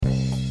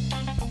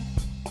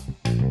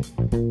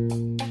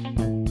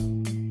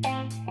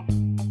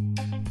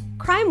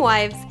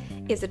Wives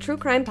is a true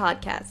crime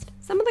podcast.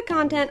 Some of the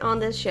content on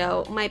this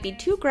show might be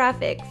too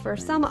graphic for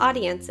some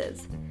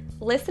audiences.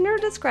 Listener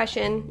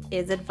discretion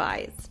is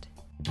advised.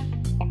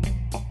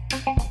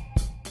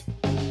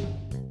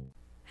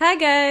 Hi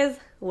guys,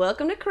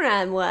 welcome to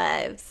Crime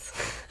Wives.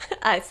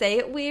 I say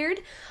it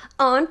weird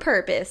on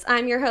purpose.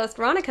 I'm your host,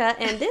 Ronica,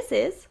 and this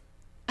is...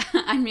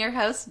 I'm your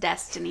host,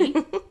 Destiny.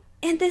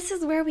 And this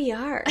is where we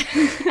are.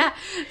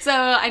 So,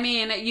 I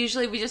mean,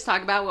 usually we just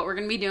talk about what we're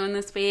going to be doing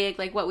this week,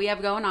 like what we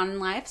have going on in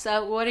life.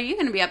 So, what are you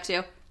going to be up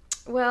to?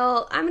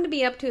 Well, I'm going to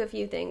be up to a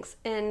few things.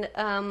 And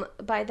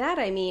by that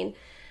I mean,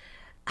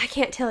 I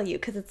can't tell you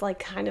because it's like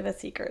kind of a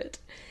secret.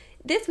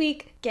 This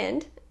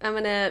weekend, I'm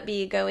going to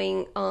be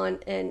going on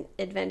an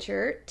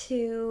adventure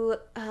to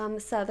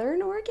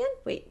Southern Oregon.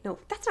 Wait, no,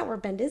 that's not where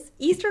Bend is.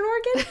 Eastern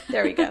Oregon?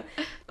 There we go.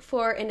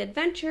 For an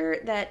adventure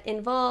that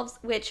involves,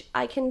 which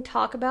I can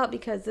talk about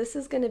because this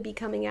is going to be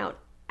coming out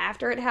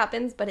after it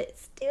happens, but it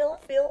still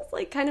feels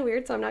like kind of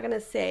weird, so I'm not going to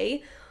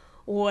say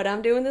what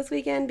I'm doing this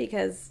weekend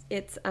because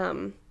it's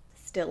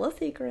still a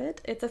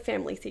secret. It's a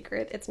family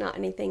secret. It's not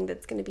anything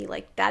that's going to be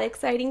like that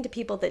exciting to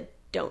people that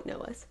don't know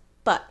us.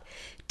 But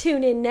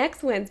tune in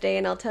next Wednesday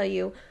and I'll tell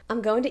you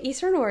I'm going to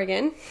Eastern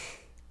Oregon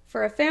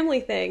for a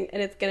family thing,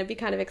 and it's going to be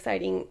kind of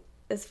exciting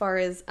as far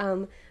as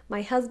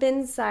my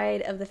husband's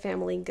side of the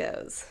family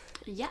goes.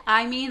 Yeah,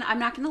 I mean, I'm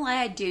not going to lie,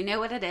 I do know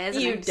what it is.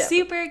 And I'm definitely.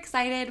 super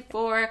excited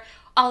for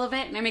all of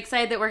it, and I'm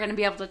excited that we're going to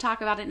be able to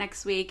talk about it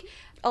next week.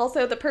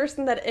 Also, the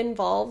person that it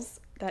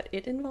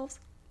involves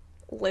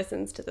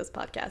listens to this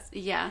podcast.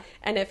 Yeah.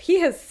 And if he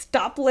has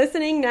stopped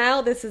listening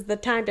now, this is the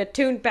time to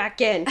tune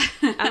back in.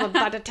 I'm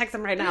about to text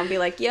him right now and be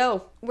like,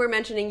 yo, we're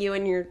mentioning you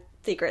and your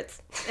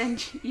secrets.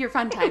 And your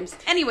fun times.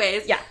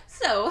 Anyways. Yeah.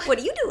 So. What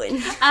are you doing?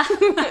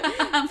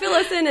 Fill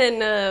us in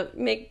and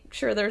make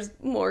sure there's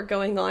more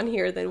going on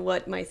here than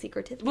what my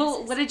secret is.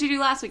 Well, what did you do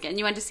last weekend?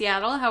 You went to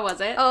Seattle? How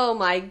was it? Oh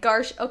my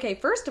gosh. Okay,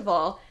 first of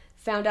all,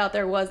 found out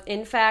there was,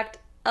 in fact,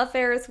 a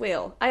Ferris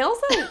wheel. I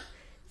also...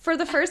 For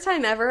the first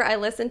time ever, I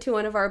listened to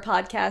one of our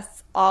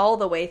podcasts all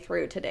the way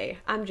through today.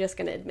 I'm just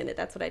going to admit it.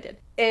 That's what I did.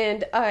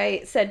 And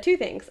I said two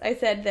things. I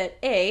said that,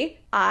 A,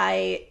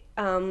 I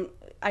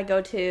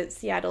go to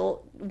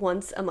Seattle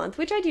once a month,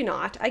 which I do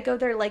not. I go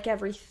there like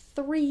every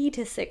 3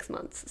 to 6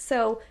 months.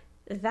 So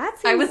that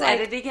seems I was like...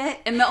 editing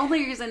it, and the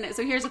only reason...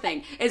 So here's the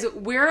thing, is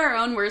we're our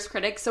own worst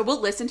critics, so we'll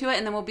listen to it,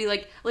 and then we'll be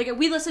like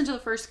we listened to the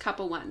first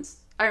couple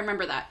ones. I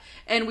remember that.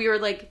 And we were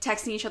like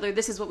texting each other,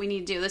 this is what we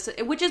need to do, this,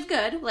 which is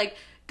good. Like...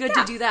 Good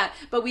to do that,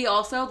 but we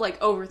also like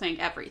overthink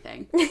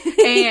everything.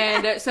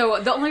 And so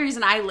the only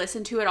reason I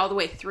listen to it all the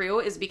way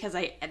through is because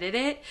I edit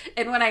it.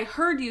 And when I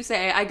heard you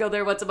say I go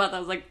there once a month, I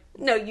was like,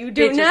 no, you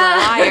do bitch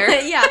not. Is a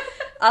liar. Yeah.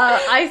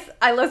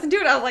 I listened to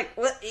it. I was like,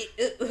 what?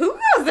 Who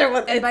goes there?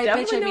 And by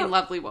bitch, I mean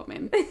lovely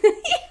woman.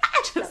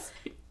 Just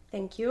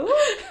thank you.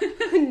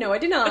 No, I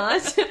do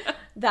not.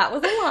 That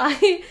was a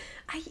lie.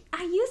 I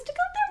used to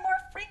go there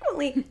more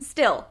frequently.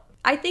 Still.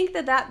 I think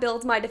that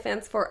builds my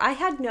defense for I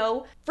had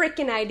no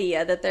freaking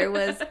idea that there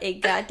was a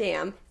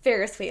goddamn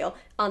Ferris wheel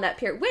on that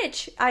pier,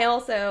 which I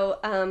also,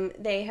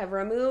 they have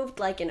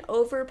removed like an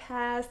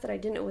overpass that I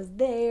didn't know was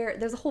there.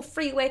 There's a whole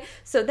freeway.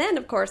 So then,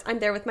 of course, I'm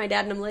there with my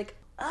dad and I'm like,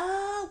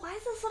 why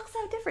does this look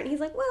so different? He's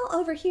like, well,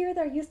 over here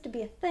there used to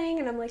be a thing.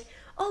 And I'm like,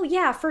 oh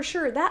yeah, for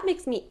sure. That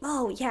makes me,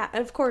 oh yeah.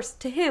 And of course,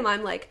 to him,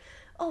 I'm like,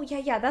 oh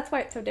yeah, that's why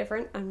it's so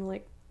different. I'm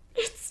like,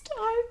 it's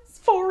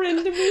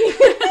foreign to me.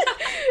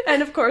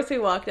 And of course we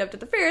walked up to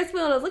the Ferris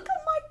wheel and I was like,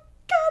 oh my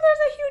god, there's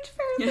a huge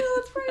Ferris wheel.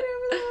 It's right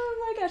over there.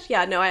 Oh my gosh.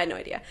 Yeah, no, I had no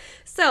idea.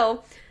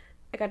 So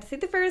I got to see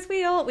the Ferris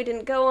wheel. We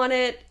didn't go on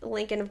it.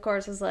 Lincoln, of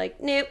course, was like,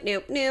 nope.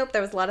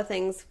 There was a lot of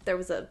things. There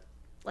was a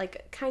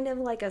kind of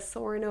like a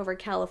Soarin' over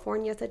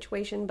California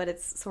situation, but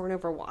it's Soarin'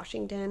 over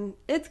Washington.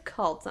 It's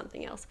called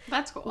something else.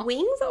 That's cool.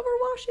 Wings over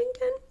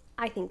Washington?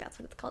 I think that's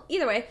what it's called.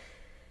 Either way,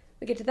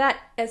 we get to that.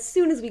 As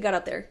soon as we got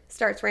up there,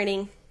 starts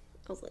raining.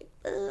 I was like,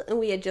 and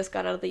we had just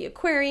got out of the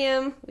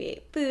aquarium. We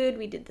ate food.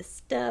 We did the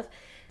stuff.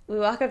 We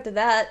walk up to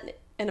that,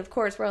 and of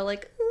course, we're all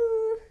like,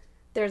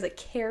 there's a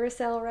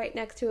carousel right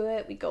next to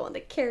it. We go on the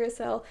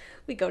carousel.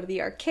 We go to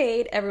the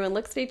arcade. Everyone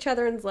looks at each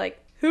other and is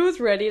like, who's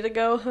ready to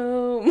go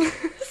home?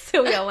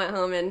 So we all went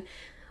home and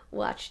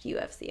watched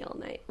UFC all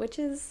night, which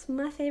is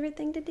my favorite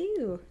thing to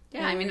do.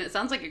 Yeah, I mean, it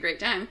sounds like a great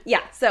time.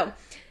 Yeah, so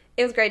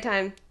it was a great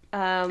time.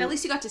 At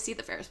least you got to see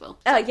the Ferris wheel.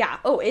 Yeah.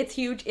 Oh, it's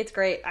huge. It's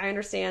great. I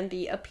understand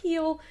the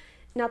appeal.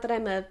 Not that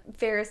I'm a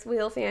Ferris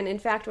wheel fan. In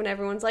fact, when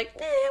everyone's like,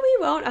 we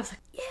won't, I was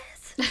like,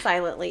 yes,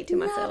 silently to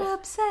myself. Not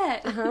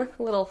upset.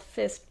 Little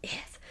fist,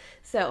 yes.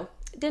 So,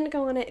 didn't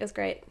go on it. It was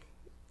great.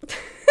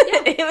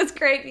 Yeah. It was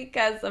great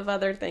because of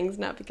other things,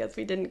 not because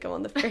we didn't go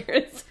on the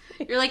Ferris.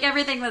 You're like,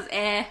 everything was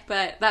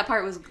but that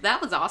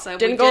was awesome.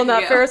 Didn't go on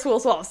that Ferris wheel,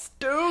 so I was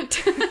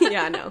stoked.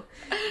 Yeah, no.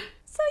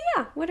 So,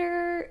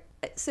 yeah,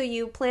 so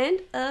you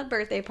planned a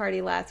birthday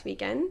party last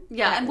weekend.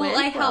 Yeah, and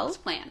I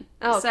helped plan.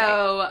 Oh, okay.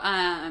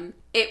 So,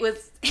 it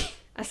was...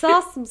 I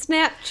saw some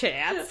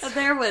Snapchats.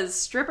 There was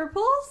stripper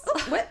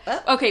pools. What?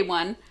 Okay,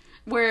 one.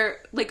 where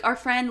like our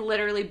friend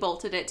literally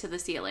bolted it to the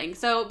ceiling.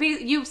 So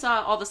you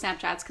saw all the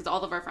Snapchats because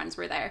all of our friends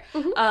were there,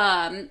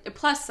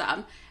 plus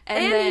some.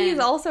 And then, he's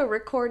also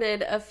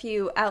recorded a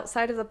few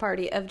outside of the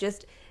party of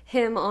just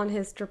him on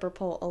his stripper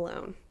pole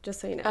alone. Just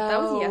so you know.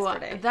 That was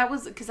yesterday. That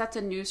was because that's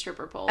a new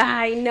stripper pole.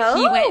 I know.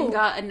 He went and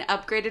got an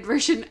upgraded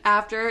version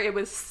after. It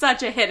was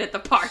such a hit at the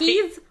party.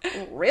 He's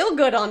real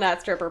good on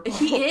that stripper pole.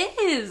 He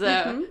is,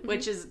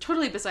 which is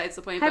totally besides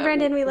the point. Hi,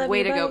 Brandon. We love you.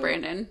 Way to go,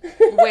 Brandon.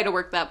 Way to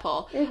work that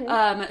pole.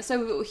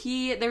 So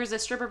there was a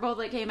stripper pole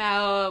that came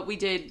out. We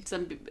did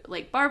some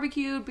like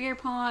barbecue, beer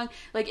pong.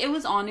 Like it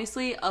was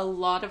honestly a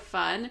lot of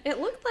fun. It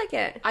looked like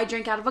it. I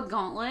drank out of a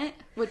gauntlet,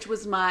 which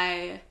was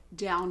my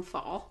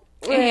downfall.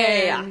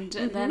 Yeah. And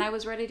then I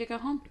was ready to go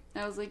home.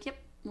 I was like, yep,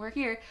 we're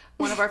here.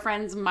 One of our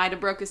friends might have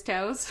broke his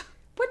toes.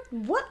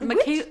 What?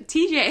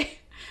 TJ.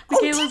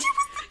 Michaela's,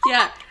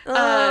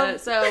 yeah.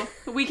 So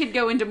we could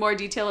go into more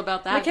detail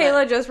about that.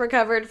 Michaela just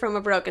recovered from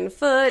a broken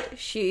foot.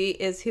 She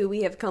is who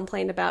we have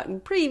complained about in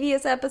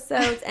previous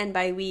episodes. And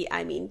by we,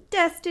 I mean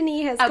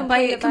Destiny has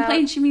complained about. By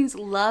complained, she means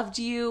loved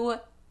you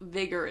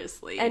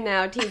vigorously. And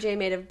now TJ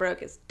may have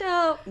broke his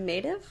toe.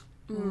 Might have.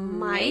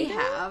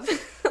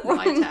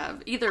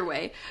 Either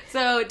way.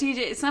 So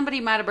TJ,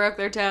 somebody might have broke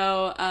their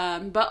toe.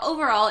 But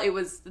overall,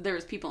 there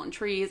was people in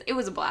trees. It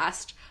was a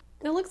blast.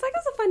 It looks like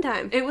it was a fun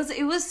time. It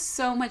was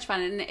so much fun,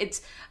 and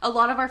it's a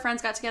lot of our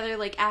friends got together.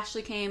 Like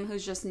Ashley came,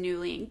 who's just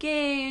newly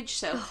engaged.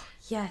 So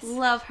yes,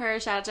 love her.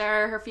 Shout out to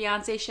her. Her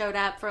fiance showed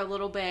up for a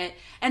little bit,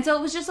 and so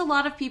it was just a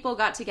lot of people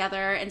got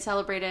together and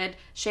celebrated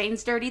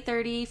Shane's Dirty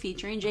 30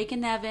 featuring Jake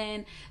and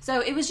Nevin.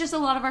 So it was just a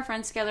lot of our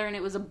friends together, and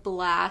it was a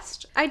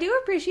blast. I do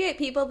appreciate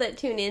people that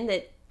tune in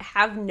that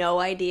have no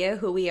idea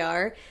who we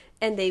are,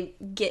 and they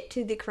get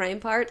to the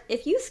crime part.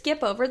 If you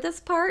skip over this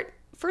part,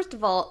 first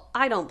of all,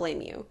 I don't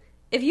blame you.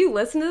 If you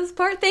listen to this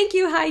part, thank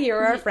you. Hi,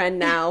 you're our friend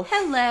now.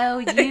 Hello.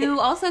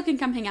 You also can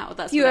come hang out with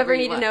us. If you ever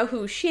need to know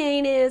who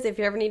Shane is, if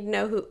you ever need to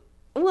know who...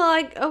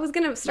 Well, I was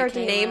going to start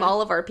to name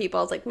all of our people.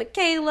 I was like,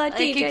 Michaela,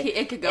 DJ.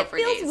 It could go for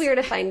days. It feels weird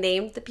if I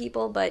named the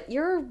people, but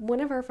you're one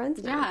of our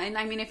friends now. Yeah, and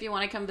I mean, if you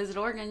want to come visit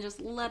Oregon, just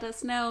let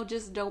us know.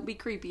 Just don't be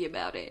creepy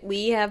about it.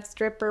 We have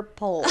stripper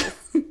poles.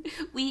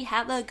 We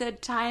have a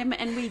good time,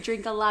 and we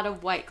drink a lot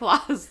of White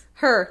Claws.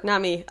 Her,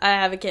 not me. I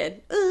have a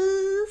kid.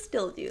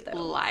 Still do,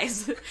 though.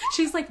 Lies.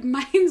 She's like,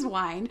 mine's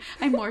wine.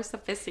 I'm more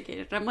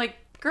sophisticated. I'm like,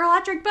 girl,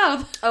 I drink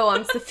both. Oh,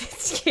 I'm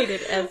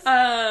sophisticated as...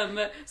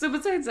 So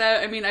besides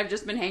that, I mean, I've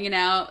just been hanging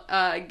out,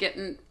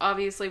 getting,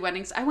 obviously,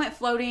 weddings. I went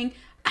floating.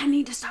 I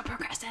need to stop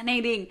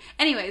procrastinating.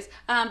 Anyways,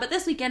 but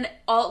this weekend,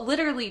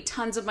 literally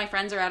tons of my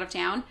friends are out of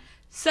town.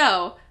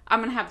 So I'm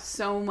going to have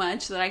so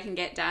much that I can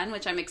get done,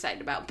 which I'm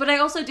excited about. But I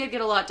also did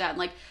get a lot done.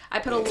 Like, I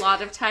put a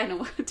lot of time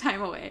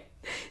away.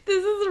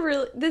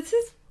 This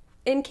is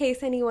in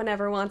case anyone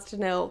ever wants to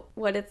know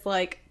what it's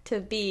like to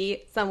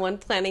be someone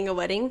planning a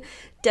wedding.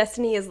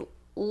 Destiny is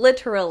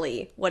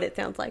literally what it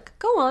sounds like.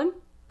 Go on.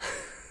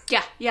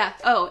 Yeah.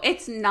 Oh,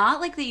 it's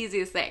not like the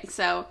easiest thing.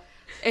 So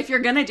if you're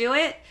going to do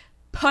it,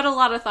 put a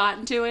lot of thought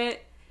into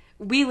it.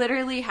 We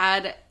literally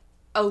had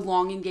a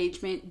long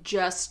engagement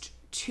just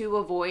to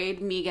avoid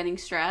me getting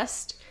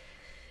stressed.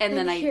 And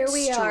then I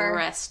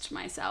stressed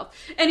myself.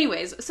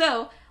 Anyways,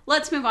 so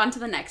let's move on to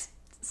the next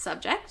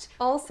subject.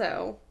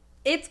 Also,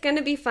 it's going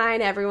to be fine.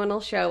 Everyone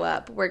will show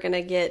up. We're going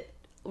to get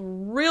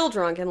real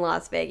drunk in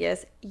Las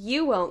Vegas.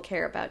 You won't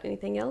care about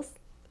anything else.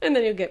 And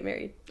then you'll get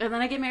married. And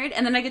then I get married.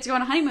 And then I get to go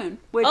on a honeymoon,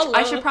 which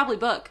I should probably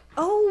book.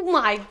 Oh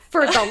my,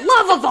 for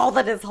the love of all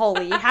that is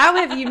holy. How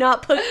have you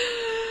not booked?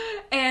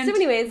 And so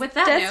anyways, with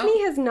that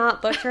Destiny has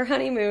not booked her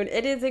honeymoon.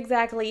 It is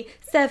exactly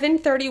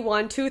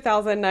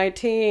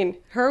 7/31/2019.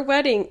 Her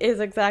wedding is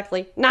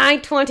exactly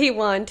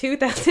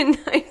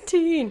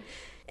 9/21/2019.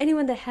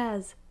 Anyone that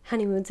has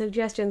honeymoon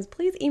suggestions,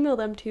 please email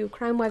them to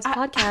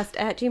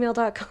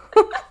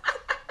crimewivespodcast@gmail.com.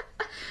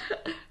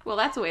 Well,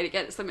 that's a way to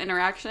get some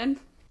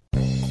interaction.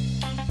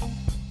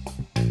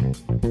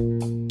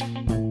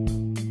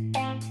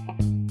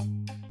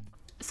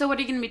 So what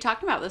are you going to be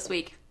talking about this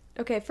week?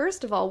 Okay,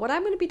 first of all, what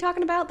I'm going to be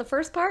talking about, the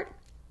first part,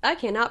 I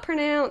cannot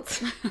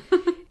pronounce.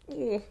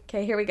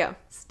 Okay, here we go.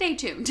 Stay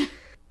tuned.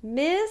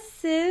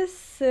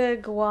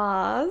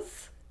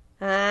 Mississauga's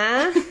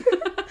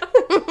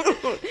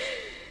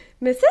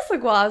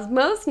Mississauga's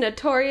most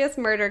notorious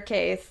murder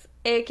case,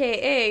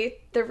 aka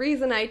the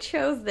reason I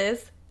chose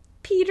this,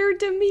 Peter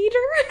Demeter.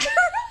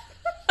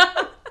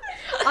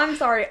 I'm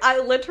sorry, I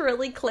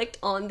literally clicked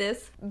on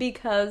this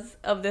because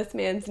of this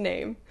man's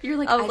name. You're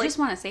like, I just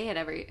want to say it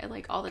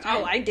all the time.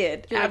 Oh, I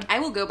did. You're like, I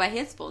will go by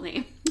his full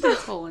name.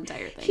 This whole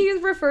entire thing. He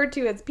is referred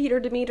to as Peter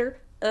Demeter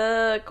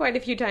quite a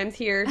few times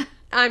here.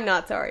 I'm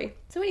not sorry.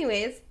 So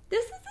anyways,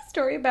 this is a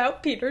story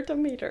about Peter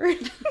Demeter.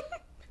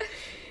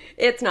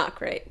 It's not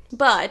great,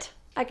 but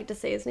I get to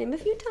say his name a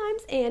few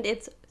times, and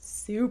it's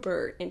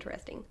super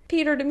interesting.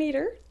 Peter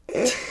Demeter...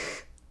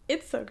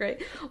 It's so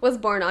great. Was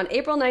born on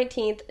April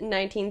 19th,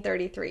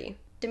 1933.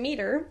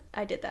 Demeter,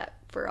 I did that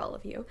for all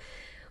of you.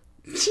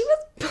 She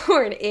was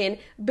born in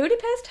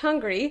Budapest,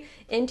 Hungary,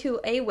 into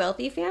a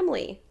wealthy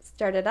family.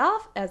 started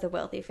off as a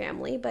wealthy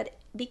family, but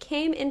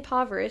became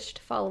impoverished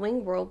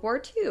following World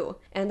War II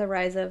and the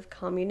rise of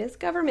communist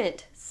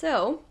government.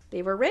 So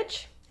they were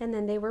rich, and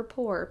then they were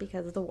poor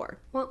because of the war.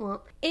 Womp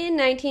womp. In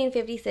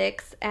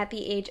 1956, at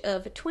the age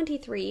of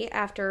 23,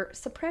 after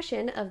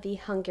suppression of the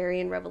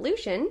Hungarian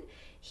Revolution,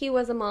 he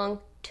was among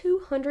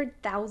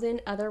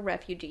 200,000 other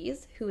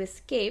refugees who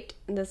escaped.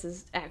 And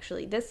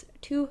this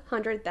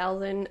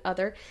 200,000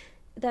 other,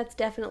 that's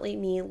definitely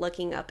me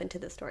looking up into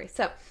the story.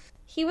 So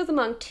he was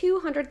among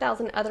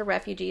 200,000 other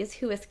refugees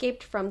who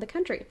escaped from the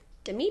country.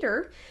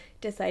 Demeter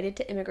decided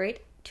to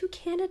immigrate to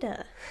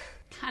Canada.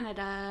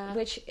 Canada.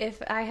 Which,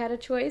 if I had a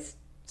choice,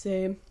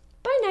 same.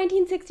 By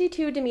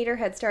 1962, Demeter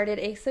had started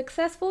a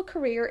successful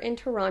career in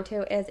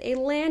Toronto as a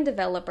land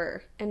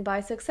developer. And by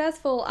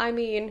successful, I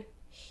mean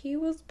he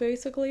was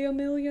basically a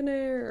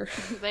millionaire.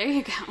 There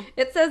you go.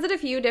 It says it a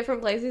few different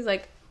places,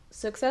 like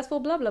successful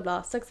blah blah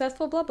blah,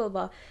 successful blah blah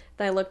blah.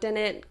 Then I looked in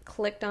it,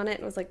 clicked on it,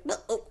 and was like,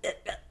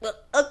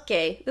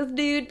 okay, this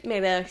dude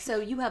maybe. So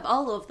you have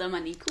all of the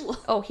money, cool.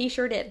 Oh, he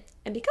sure did.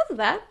 And because of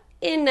that,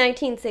 in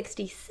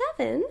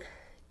 1967,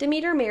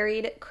 Demeter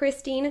married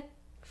Christine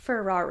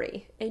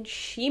Ferrari, and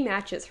she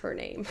matches her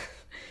name.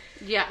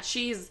 Yeah,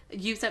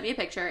 you sent me a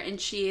picture, and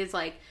she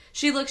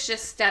looks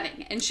just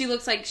stunning, and she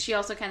looks like she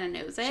also kind of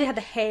knows it. She had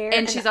the hair,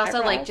 and she's also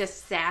eyebrows. like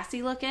just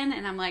sassy looking,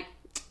 and I'm like,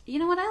 you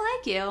know what, I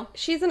like you.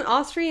 She's an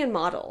Austrian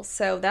model,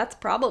 so that's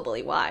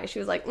probably why. She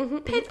was like,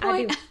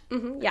 pinpoint.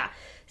 Yeah.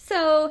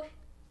 So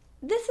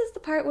this is the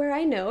part where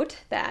I note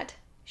that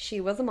she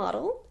was a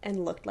model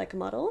and looked like a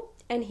model,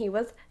 and he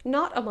was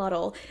not a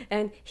model,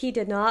 and he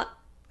did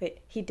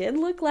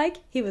look like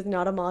he was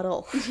not a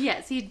model.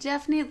 Yes, he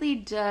definitely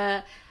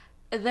does.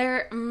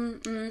 I'm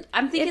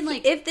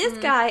thinking if this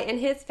guy and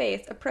his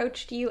face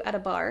approached you at a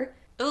bar.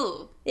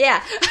 Ooh.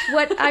 Yeah.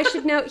 What I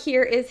should note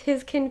here is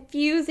his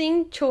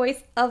confusing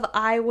choice of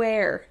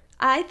eyewear.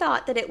 I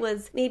thought that it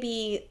was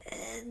maybe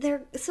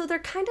they're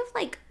kind of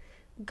like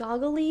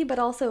goggly, but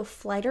also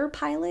fighter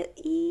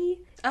pilot-y.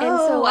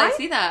 Oh, so I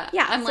see that.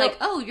 Yeah, I'm like,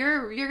 oh,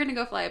 you're gonna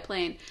go fly a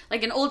plane,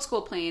 like an old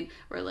school plane,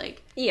 or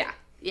like yeah.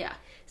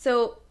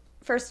 So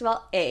first of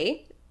all,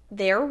 A,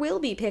 there will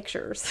be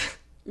pictures.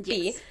 Yes.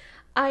 B,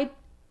 I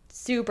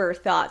super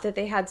thought that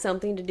they had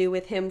something to do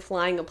with him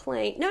flying a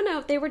plane.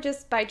 No, they were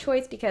just by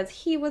choice because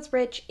he was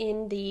rich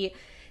in the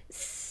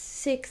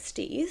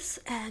 60s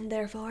and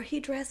therefore he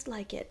dressed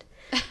like it.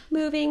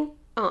 Moving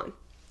on.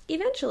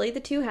 Eventually,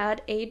 the two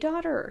had a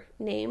daughter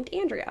named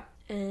Andrea,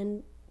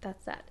 and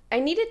that's that.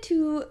 I needed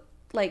to,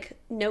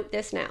 note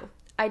this now.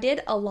 I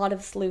did a lot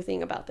of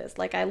sleuthing about this.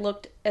 I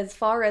looked as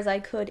far as I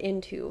could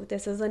into.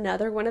 This is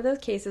another one of those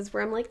cases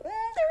where I'm like, there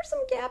are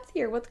some gaps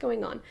here. What's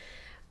going on?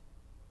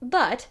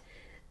 But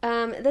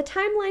the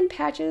timeline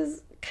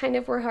patches kind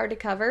of were hard to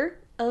cover.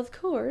 Of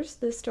course,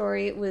 the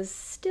story was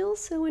still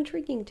so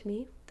intriguing to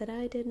me that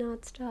I did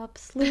not stop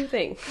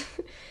sleuthing.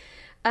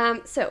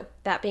 So,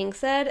 that being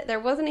said, there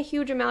wasn't a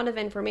huge amount of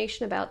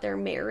information about their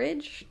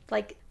marriage.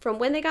 From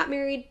when they got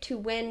married to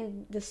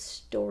when the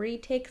story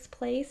takes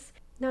place,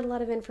 not a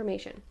lot of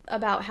information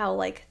about how,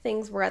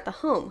 things were at the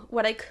home.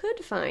 What I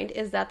could find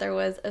is that there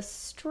was a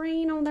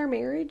strain on their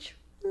marriage.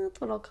 That's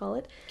what I'll call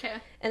it. Okay.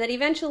 And that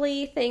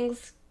eventually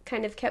things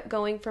kind of kept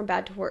going from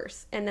bad to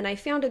worse. And then I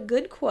found a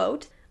good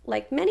quote.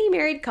 Like many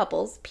married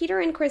couples, Peter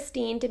and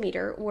Christine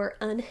Demeter were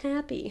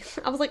unhappy.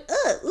 I was like,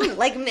 ugh,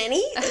 like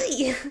many?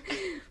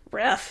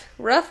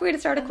 Rough way to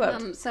start a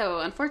quote. So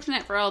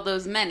unfortunate for all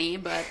those many,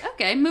 but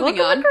okay, moving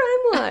Welcome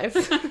on. to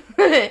Crime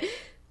Wives.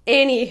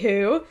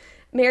 Anywho,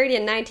 married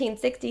in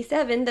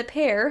 1967, the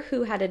pair,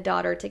 who had a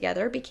daughter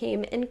together,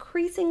 became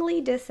increasingly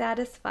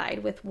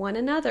dissatisfied with one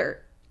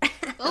another.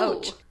 Oh.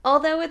 Ouch.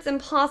 Although it's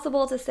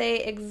impossible to say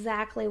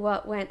exactly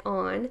what went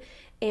on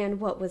and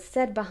what was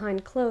said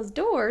behind closed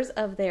doors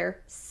of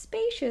their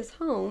spacious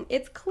home,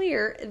 it's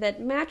clear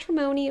that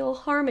matrimonial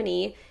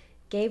harmony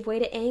gave way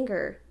to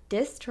anger,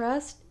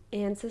 distrust,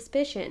 and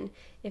suspicion,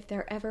 if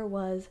there ever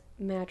was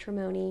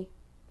matrimony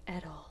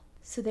at all.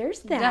 So there's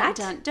that.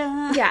 Dun, dun,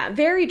 dun. Yeah,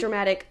 very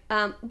dramatic.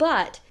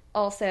 But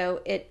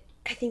also, I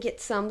think it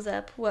sums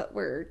up what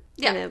we're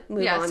gonna move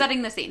on. Yeah,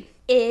 setting the scene.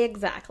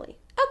 Exactly.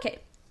 Okay,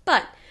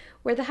 but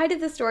where the height of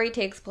the story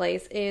takes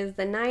place is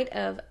the night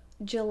of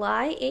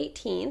July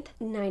 18th,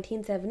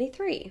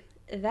 1973.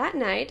 That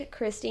night,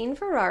 Christine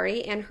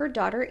Ferrari and her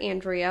daughter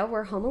Andrea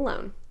were home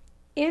alone.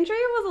 Andrea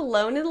was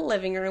alone in the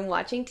living room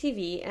watching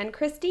TV, and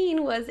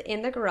Christine was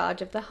in the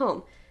garage of the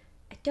home.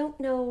 I don't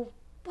know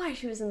why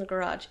she was in the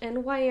garage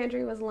and why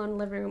Andrea was alone in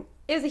the living room.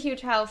 It was a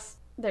huge house.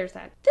 There's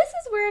that. This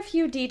is where a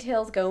few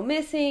details go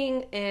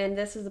missing, and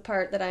this is the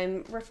part that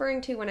I'm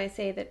referring to when I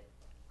say that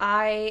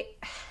I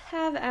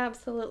have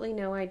absolutely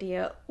no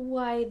idea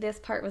why this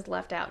part was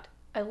left out.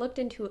 I looked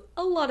into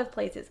a lot of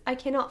places. I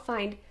cannot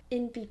find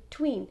in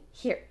between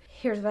here.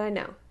 Here's what I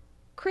know.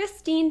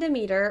 Christine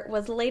Demeter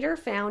was later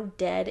found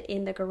dead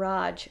in the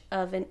garage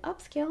of an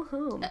upscale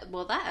home.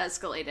 Well, that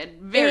escalated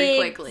very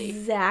quickly.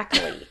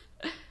 Exactly.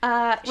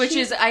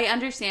 I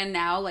understand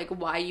now,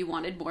 why you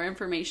wanted more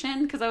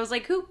information, because I was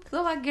like, who the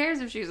fuck cares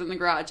if she was in the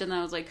garage? And then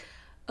I was like,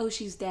 Oh,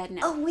 she's dead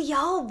now. Oh, we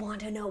all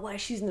want to know why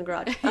she's in the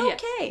garage. Yeah.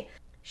 Okay.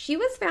 She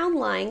was found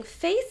lying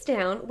face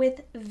down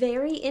with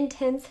very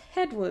intense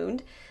head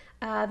wound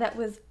that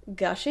was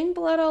gushing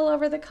blood all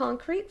over the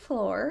concrete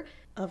floor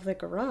of the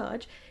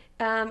garage.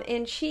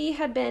 And she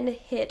had been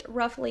hit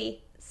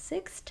roughly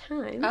 6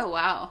 times. Oh,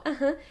 wow.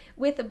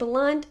 With a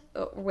blunt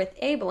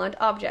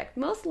object,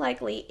 most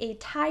likely a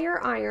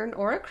tire iron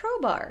or a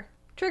crowbar.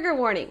 Trigger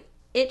warning.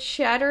 It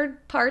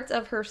shattered parts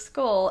of her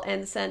skull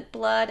and sent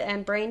blood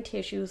and brain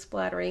tissue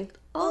splattering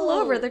all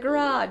over the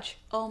garage.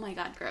 Oh my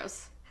god,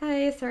 gross.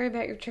 Hi, sorry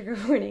about your trigger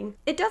warning.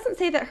 It doesn't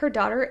say that her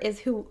daughter is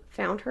who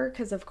found her,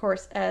 because of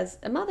course, as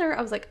a mother,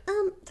 I was like,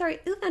 sorry,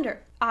 who found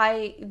her?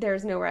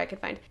 There's nowhere I could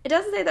find. It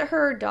doesn't say that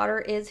her daughter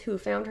is who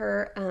found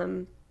her,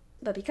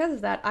 but because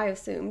of that, I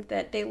assumed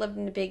that they lived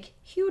in a big,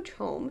 huge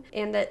home,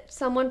 and that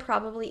someone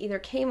probably either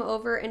came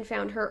over and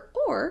found her,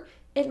 or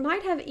it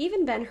might have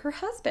even been her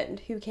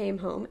husband who came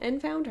home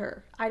and found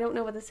her. I don't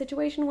know what the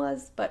situation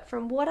was, but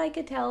from what I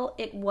could tell,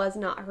 it was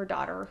not her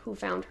daughter who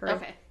found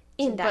her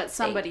in that But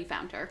somebody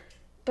found her.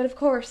 But of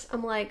course,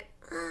 I'm like,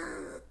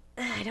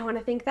 I don't want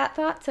to think that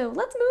thought, so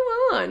let's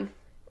move on.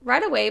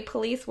 Right away,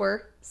 police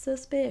were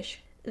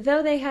suspicious.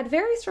 Though they had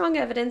very strong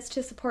evidence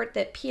to support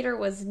that Peter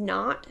was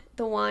not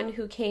the one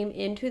who came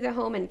into the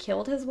home and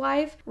killed his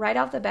wife, right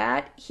off the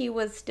bat, he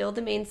was still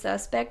the main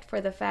suspect for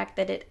the fact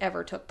that it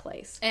ever took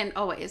place. And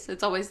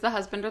it's always the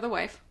husband or the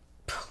wife.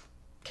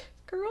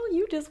 Girl,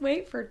 you just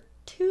wait for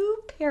 2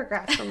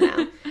 paragraphs from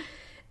now.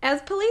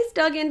 As police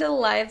dug into the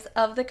lives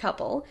of the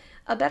couple,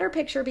 a better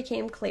picture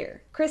became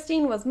clear.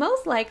 Christine was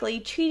most likely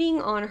cheating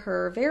on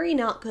her very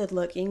not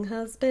good-looking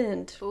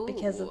husband. Ooh.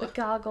 Because of the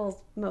goggles,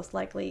 most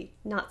likely.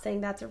 Not saying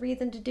that's a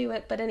reason to do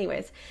it, but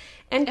anyways.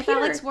 And If Peter,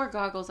 Alex wore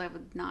goggles, I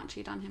would not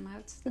cheat on him. I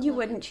would still you love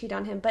wouldn't cheat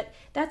on him, but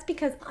that's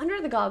because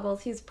under the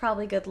goggles, he's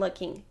probably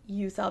good-looking.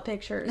 You saw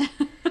pictures.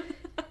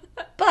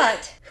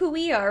 But who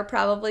we are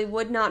probably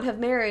would not have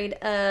married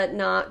a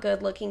not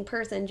good-looking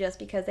person just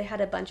because they had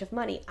a bunch of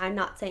money. I'm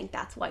not saying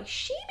that's why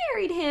she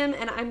married him,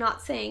 and I'm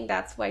not saying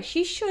that's why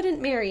she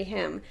shouldn't marry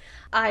him.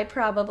 I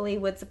probably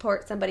would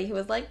support somebody who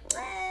was like,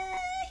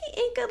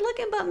 he ain't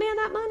good-looking, but man,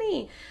 that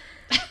money.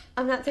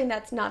 I'm not saying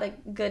that's not a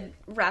good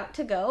route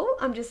to go.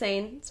 I'm just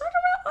saying it's not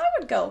a route I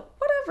would go.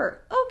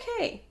 Whatever.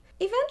 Okay.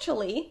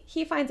 Eventually,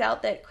 he finds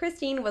out that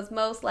Christine was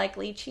most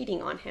likely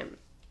cheating on him.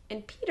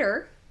 And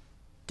Peter...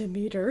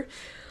 Demeter,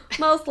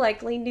 most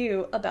likely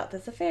knew about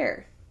this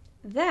affair.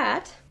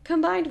 That,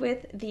 combined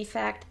with the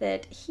fact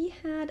that he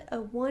had a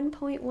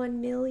 $1.1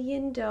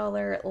 million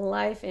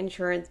life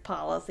insurance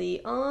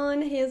policy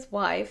on his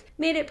wife,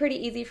 made it pretty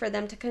easy for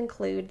them to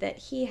conclude that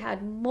he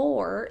had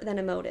more than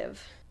a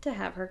motive to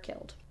have her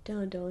killed.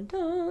 Dun dun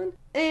dun.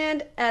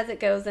 And as it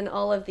goes in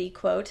all of the,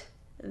 quote,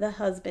 the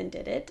husband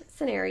did it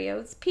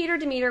scenarios, Peter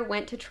Demeter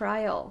went to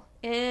trial.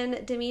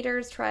 And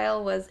Demeter's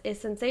trial was a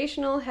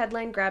sensational,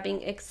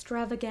 headline-grabbing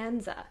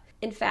extravaganza.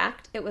 In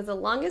fact, it was the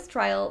longest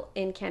trial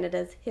in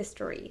Canada's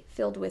history,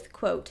 filled with,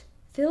 quote,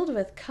 filled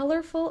with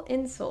colorful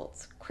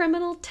insults,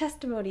 criminal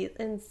testimonies,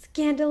 and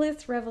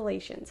scandalous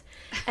revelations.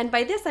 And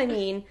by this I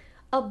mean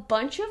a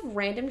bunch of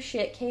random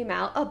shit came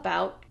out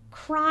about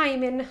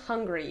crime in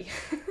Hungary.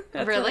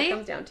 That's really? what it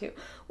comes down to.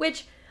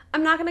 Which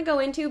I'm not going to go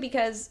into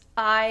because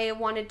I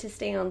wanted to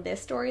stay on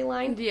this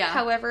storyline. Yeah.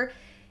 However,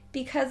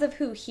 because of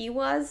who he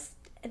was,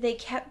 they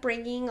kept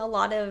bringing a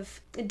lot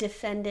of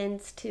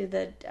defendants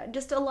to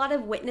just a lot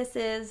of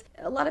witnesses,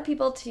 a lot of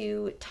people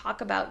to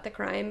talk about the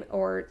crime,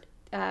 or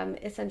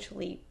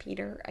essentially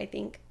Peter, I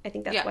think. I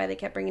think that's why they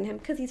kept bringing him,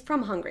 because he's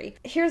from Hungary.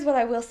 Here's what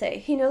I will say.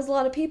 He knows a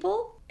lot of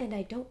people, and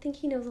I don't think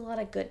he knows a lot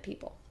of good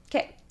people.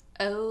 Okay.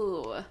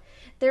 Oh.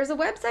 There's a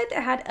website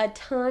that had a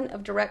ton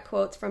of direct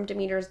quotes from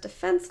Demeter's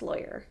defense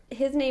lawyer.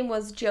 His name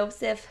was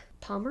Joseph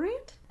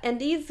Pomerant. And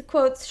these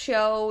quotes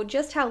show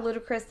just how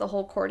ludicrous the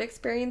whole court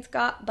experience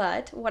got,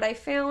 but what I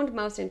found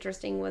most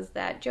interesting was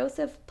that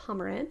Joseph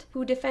Pomerant,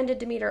 who defended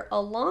Demeter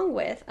along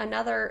with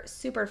another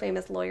super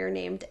famous lawyer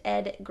named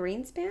Ed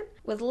Greenspan,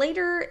 was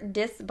later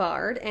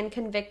disbarred and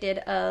convicted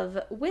of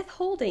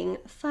withholding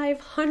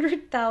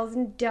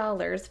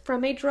 $500,000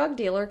 from a drug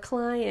dealer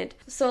client.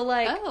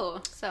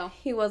 So,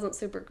 he wasn't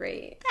super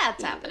great.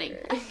 That's happening.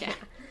 Okay.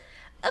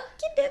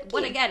 Okie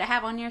What a guy to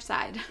have on your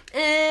side.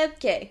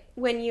 Okay.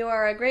 When you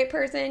are a great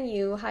person,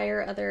 you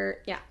hire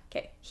other... Yeah,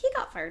 okay. He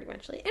got fired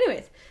eventually.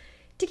 Anyways,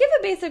 to give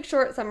a basic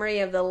short summary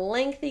of the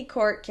lengthy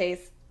court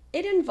case,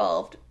 it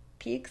involved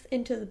peeks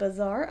into the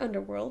bizarre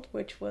underworld,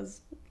 which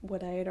was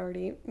what I had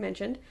already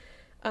mentioned,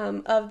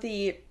 of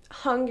the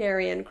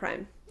Hungarian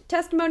crime.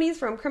 Testimonies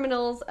from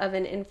criminals of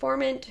an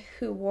informant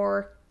who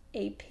wore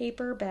a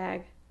paper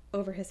bag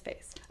over his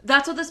face.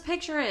 That's what this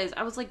picture is.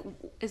 I was like,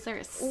 is there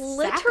a sack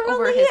Literally,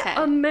 over his head?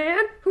 a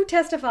man who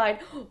testified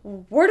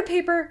wore a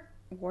paper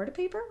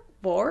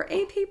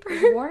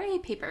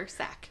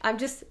sack. I'm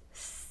just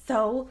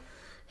so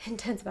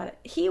intense about it.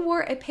 He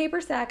wore a paper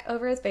sack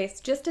over his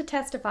face just to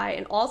testify,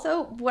 and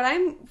also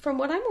from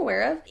what I'm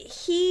aware of,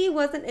 he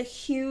wasn't a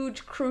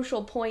huge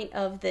crucial point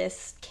of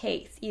this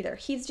case either.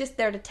 He's just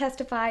there to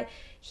testify.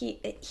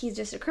 He's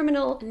just a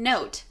criminal.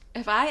 Note,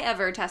 If I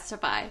ever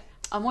testify,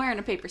 I'm wearing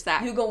a paper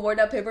sack. You gonna wear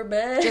that paper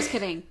bag? Just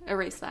kidding.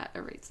 Erase that.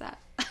 Erase that.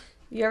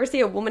 You ever see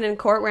a woman in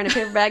court wearing a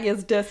paper bag?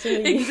 It's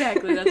destiny.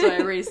 Exactly. That's why I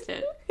erased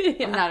it.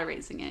 Yeah. I'm not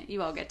erasing it.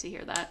 You all get to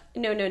hear that.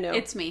 No.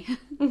 It's me.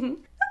 Mm-hmm.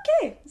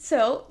 Okay,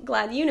 so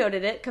glad you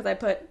noted it because I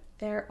put,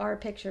 there are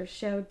pictures,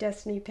 show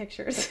destiny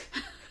pictures.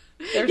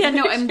 Yeah,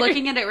 no, I'm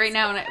looking at it right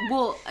now, and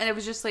I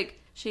was just like,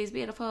 she's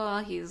beautiful,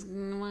 he's,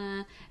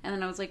 and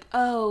then I was like,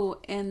 oh,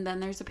 and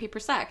then there's a paper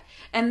sack,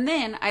 and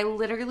then I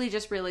literally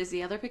just realized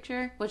the other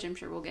picture, which I'm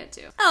sure we'll get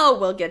to. Oh,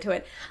 we'll get to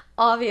it.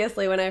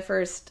 Obviously, when I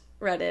first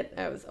read it,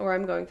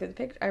 I'm going through the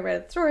picture, I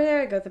read the story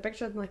there, I go through the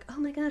picture, I'm like, oh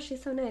my gosh,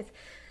 she's so nice.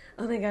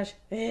 Oh my gosh,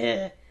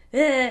 and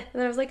then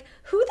I was like,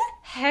 who the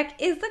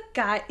heck is the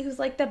guy who's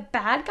like the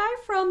bad guy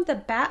from the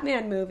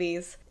Batman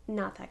movies?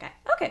 Not that guy.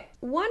 Okay.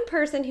 One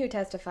person who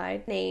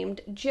testified,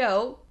 named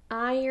Joe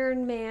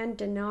Iron Man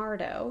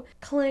DiNardo,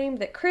 claimed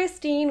that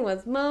Christine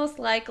was most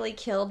likely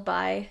killed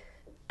by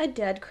a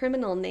dead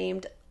criminal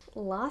named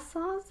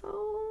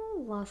Lasalazzo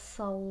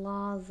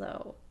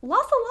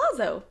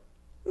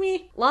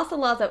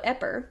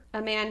Epper,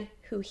 a man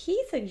who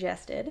he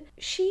suggested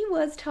she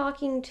was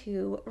talking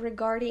to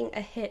regarding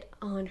a hit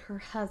on her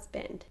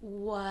husband.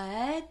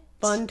 What?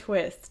 Fun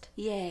twist.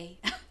 Yay.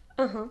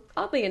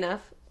 Oddly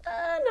enough,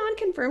 a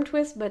non-confirmed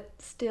twist, but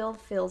still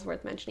feels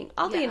worth mentioning.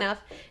 Oddly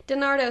enough,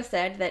 DiNardo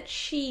said that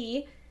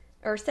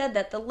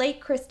the late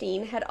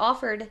Christine had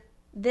offered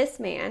this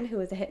man, who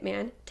was a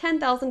hitman,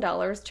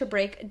 $10,000 to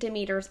break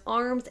Demeter's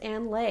arms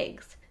and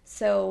legs.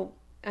 So,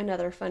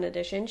 another fun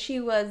addition, she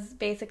was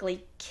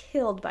basically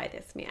killed by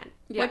this man.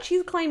 Yeah. What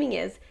she's claiming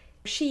is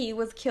she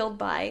was killed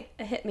by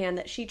a hitman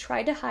that she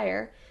tried to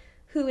hire,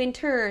 who in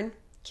turn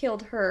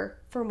killed her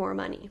for more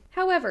money.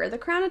 However, the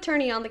Crown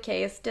Attorney on the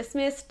case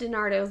dismissed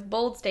DiNardo's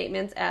bold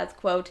statements as,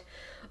 quote,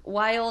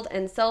 wild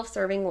and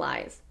self-serving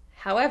lies.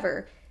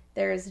 However,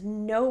 there is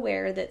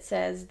nowhere that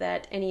says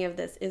that any of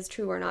this is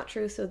true or not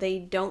true, so they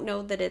don't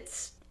know that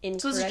it's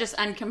incorrect. So this is just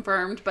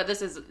unconfirmed, but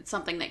this is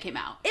something that came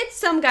out. It's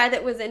some guy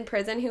that was in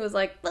prison who was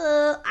like,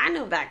 I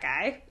know that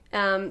guy.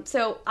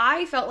 So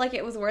I felt like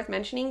it was worth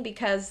mentioning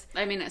because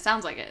I mean, it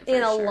sounds like it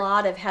in a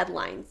lot of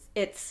headlines.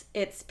 It's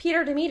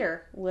Peter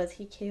Demeter. Was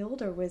he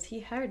killed or was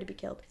he hired to be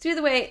killed? So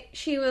either way,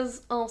 she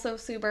was also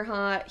super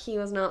hot. He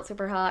was not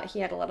super hot. He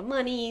had a lot of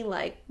money.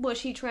 Like, was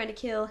she trying to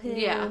kill him?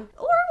 Yeah.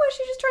 Or was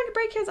she just trying to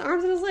break his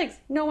arms and his legs?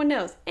 No one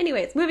knows.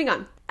 Anyways, moving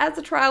on. As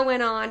the trial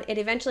went on, it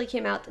eventually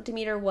came out that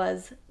Demeter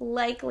was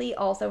likely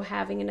also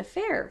having an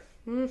affair.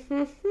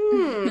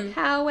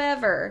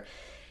 However,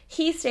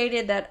 he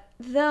stated that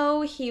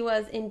though he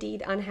was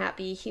indeed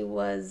unhappy, he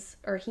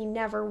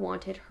never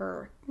wanted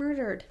her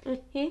murdered.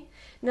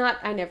 Not,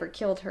 I never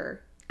killed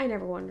her. I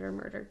never wanted her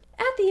murdered.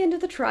 At the end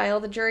of the trial,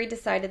 the jury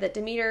decided that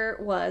Demeter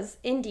was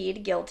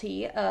indeed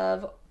guilty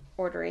of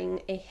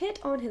ordering a hit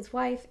on his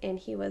wife, and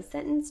he was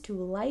sentenced to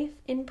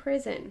life in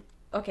prison.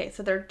 Okay,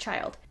 so their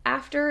child.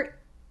 After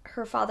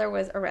her father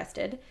was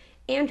arrested,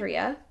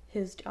 Andrea,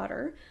 his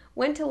daughter,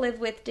 went to live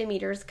with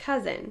Demeter's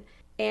cousin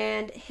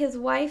and his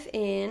wife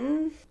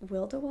in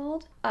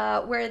Wildewald,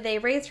 where they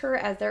raised her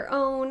as their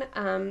own.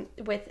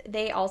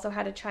 They also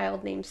had a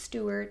child named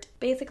Stuart.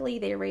 Basically,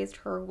 they raised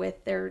her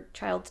with their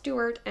child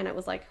Stuart, and it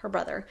was like her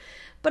brother.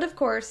 But of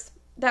course,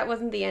 that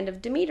wasn't the end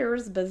of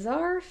Demeter's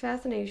bizarre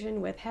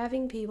fascination with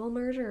having people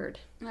murdered.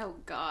 Oh,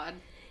 God.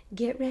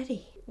 Get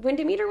ready. When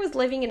Demeter was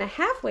living in a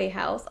halfway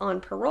house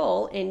on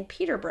parole in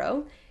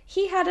Peterborough,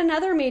 he had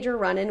another major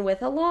run-in with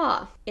the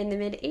law. In the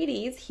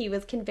mid-'80s, he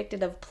was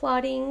convicted of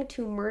plotting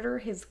to murder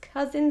his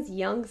cousin's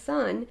young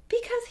son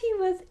because he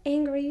was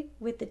angry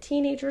with the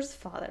teenager's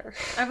father.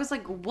 I was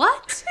like,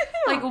 what?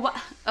 Like, what?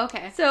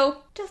 Okay. So,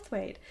 just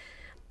wait.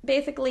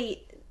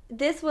 Basically,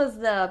 this was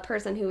the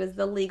person who was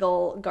the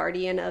legal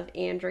guardian of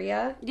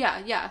Andrea.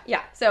 Yeah.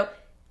 So,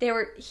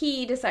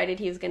 he decided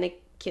he was going to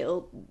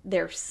kill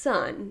their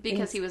son.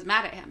 Because he was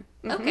mad at him.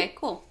 Mm-hmm. Okay,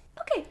 cool.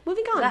 Okay,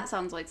 moving on. That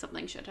sounds like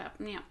something should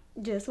happen, yeah.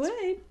 Just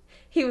wait.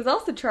 He was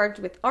also charged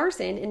with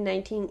arson in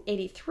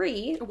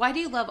 1983. Why do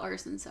you love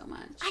arson so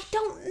much? I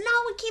don't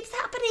know. It keeps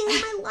happening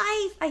in my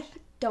life. I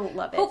don't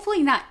love it.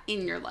 Hopefully not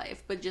in your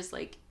life, but just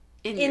like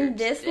in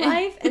this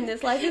life. And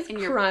this life is in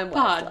crime your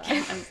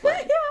podcast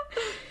life.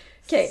 Yeah.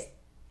 Okay.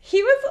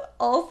 He was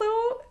also,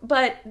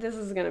 but this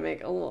is going to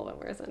make a little bit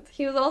more sense.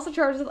 He was also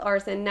charged with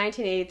arson in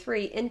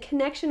 1983 in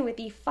connection with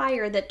the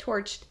fire that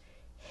torched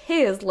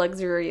his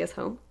luxurious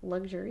home.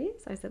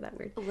 Luxurious? I said that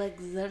weird.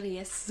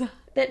 Luxurious.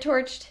 That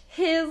torched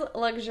his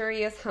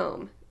luxurious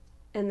home.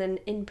 And then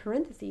in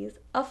parentheses,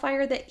 a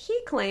fire that he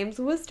claims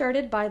was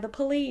started by the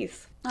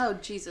police. Oh,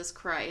 Jesus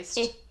Christ.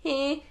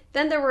 Then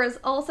there was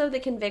also the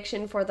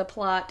conviction for the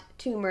plot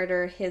to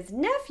murder his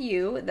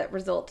nephew that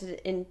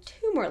resulted in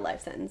 2 more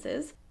life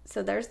sentences.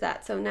 So there's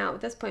that. So now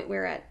at this point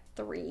we're at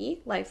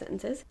 3 life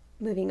sentences.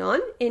 Moving on,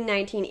 in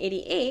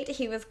 1988,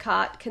 he was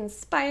caught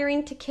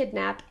conspiring to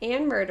kidnap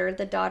and murder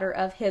the daughter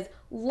of his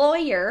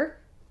lawyer.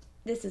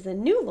 This is a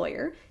new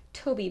lawyer,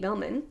 Toby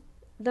Bellman.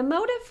 The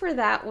motive for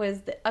that was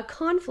a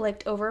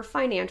conflict over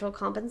financial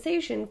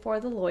compensation for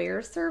the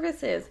lawyer's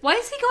services. Why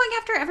is he going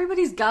after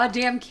everybody's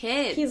goddamn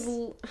kids? He's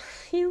literally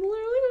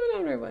going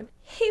after everyone.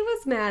 He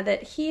was mad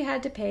that he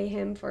had to pay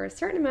him for a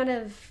certain amount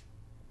of...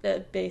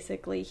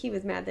 basically, he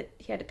was mad that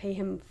he had to pay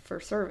him for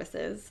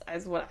services,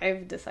 is what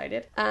I've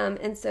decided.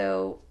 And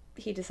so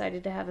he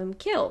decided to have him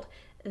killed.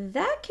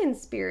 That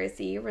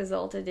conspiracy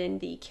resulted in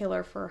the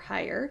killer for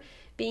hire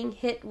being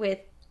hit with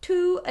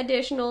 2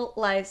 additional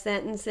life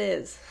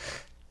sentences.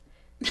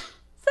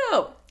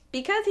 So,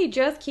 because he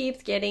just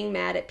keeps getting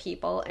mad at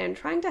people and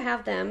trying to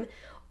have them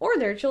or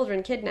their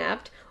children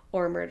kidnapped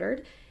or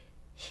murdered,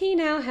 he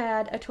now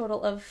had a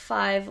total of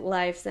 5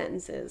 life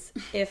sentences,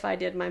 if I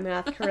did my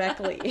math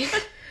correctly.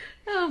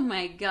 Oh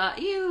my god,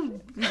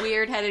 you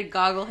weird-headed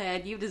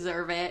gogglehead, you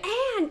deserve it.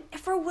 And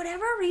for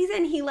whatever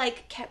reason, he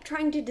kept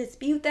trying to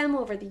dispute them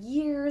over the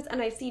years,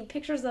 and I've seen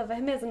pictures of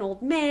him as an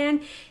old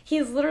man.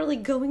 He's literally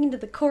going into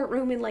the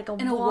courtroom in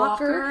a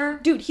walker.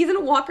 Dude, he's in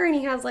a walker and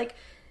he has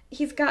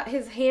he's got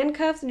his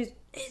handcuffs and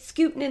he's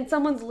scooting and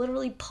someone's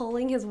literally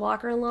pulling his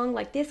walker along.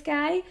 This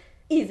guy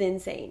is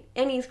insane.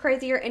 And he's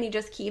crazier and he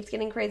just keeps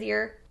getting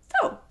crazier.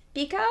 So,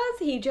 because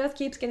he just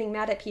keeps getting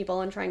mad at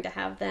people and trying to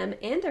have them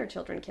and their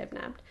children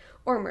kidnapped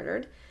or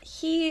murdered,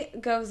 he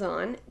goes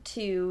on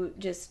to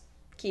just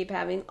keep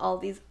having all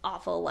these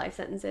awful life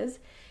sentences.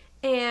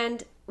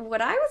 And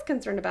what I was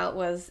concerned about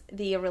was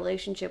the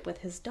relationship with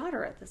his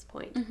daughter at this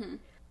point. Mm-hmm.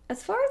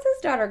 As far as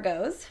his daughter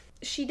goes,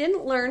 she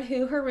didn't learn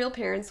who her real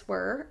parents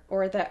were,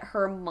 or that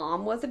her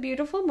mom was a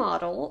beautiful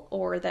model,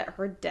 or that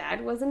her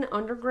dad was an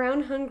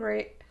underground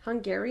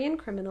Hungarian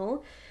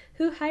criminal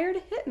who hired a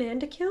hitman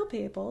to kill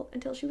people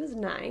until she was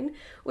 9,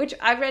 which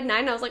I read 9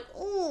 and I was like,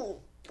 ooh,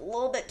 a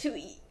little bit too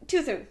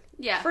soon.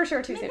 Yeah. For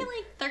sure too soon.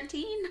 Maybe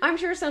 13? I'm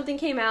sure something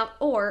came out,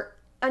 or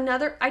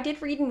another, I did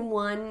read in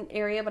one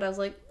area, but I was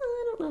like,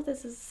 I don't know if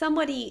this is,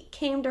 somebody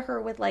came to her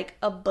with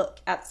a book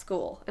at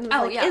school. And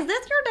was is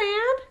this your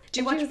dad? Do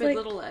you watch Big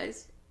Little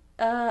Lies?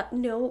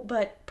 No,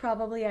 but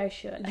probably I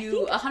should.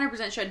 You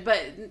 100% should,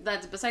 but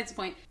that's besides the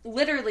point.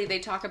 Literally, they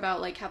talk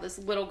about how this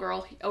little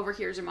girl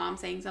overhears her mom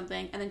saying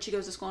something, and then she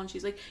goes to school and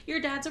she's like, your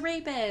dad's a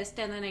rapist,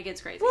 and then it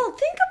gets crazy. Well,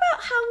 think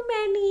about how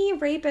many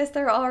rapists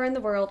there are in the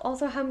world,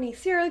 also how many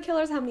serial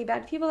killers, how many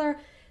bad people there are.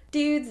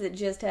 Dudes that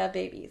just have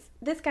babies.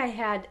 This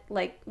guy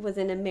was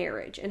in a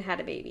marriage and had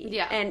a baby.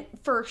 Yeah. And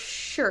for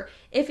sure,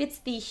 if it's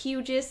the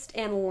hugest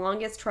and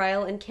longest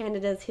trial in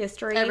Canada's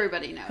history,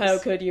 everybody knows. How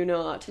could you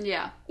not?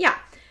 Yeah. Yeah.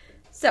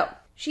 So,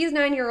 she's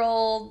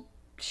 9-year-old.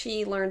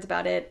 She learns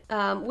about it.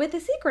 With the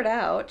secret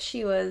out,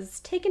 she was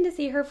taken to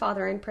see her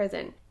father in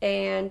prison.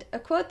 And a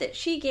quote that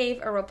she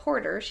gave a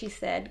reporter, she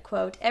said,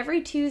 quote,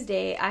 every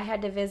Tuesday I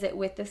had to visit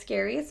with the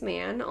scariest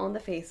man on the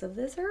face of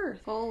this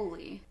earth.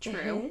 Holy. True.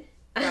 Mm-hmm.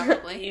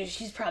 Probably.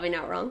 She's probably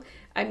not wrong.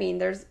 I mean,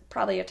 there's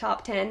probably a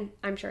top 10.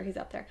 I'm sure he's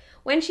up there.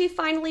 When she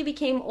finally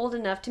became old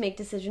enough to make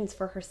decisions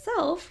for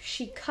herself,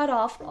 she cut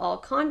off all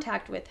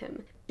contact with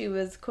him. She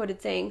was quoted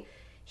saying,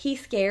 he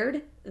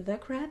scared the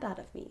crap out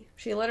of me.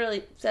 She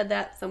literally said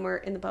that somewhere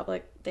in the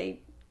public. They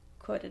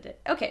quoted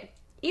it. Okay.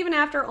 Even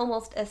after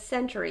almost a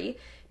century,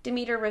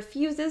 Demeter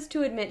refuses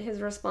to admit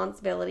his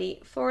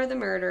responsibility for the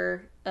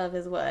murder of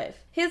his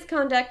wife. His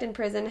conduct in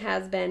prison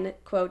has been,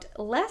 quote,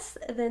 less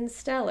than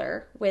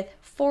stellar, with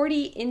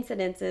 40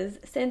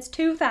 incidences since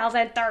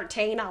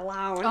 2013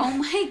 alone. Oh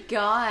my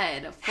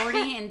god.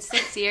 40 in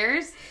 6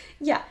 years?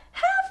 Yeah.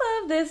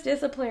 Half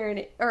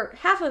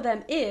of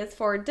them is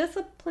for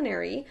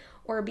disciplinary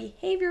or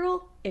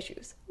behavioral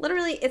issues.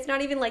 Literally, it's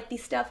not even the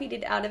stuff he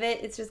did out of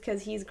it. It's just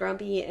because he's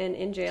grumpy and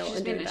in jail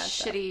and doing bad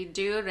stuff. He's being a shitty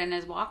dude in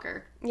his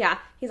walker. Yeah.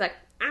 He's like,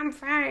 I'm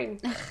fine.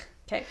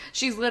 Okay.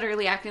 She's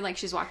literally acting like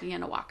she's walking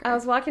in a walker. I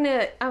was walking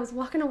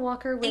a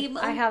walker with,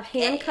 I have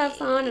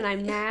handcuffs on and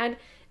I'm mad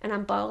and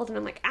I'm bald and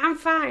I'm like, I'm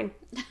fine.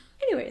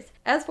 Anyways,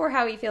 as for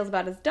how he feels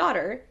about his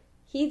daughter,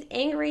 he's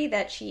angry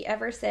that she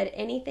ever said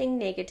anything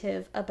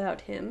negative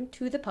about him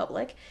to the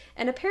public,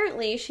 and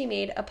apparently she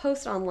made a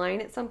post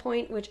online at some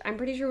point, which I'm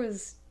pretty sure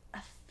was a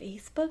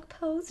Facebook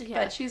post.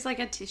 Yeah, but she's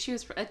she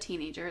was a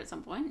teenager at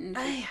some point. And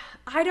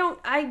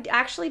I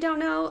actually don't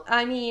know.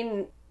 I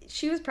mean,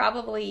 she was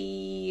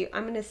probably,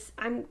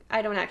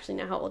 I don't actually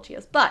know how old she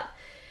is, but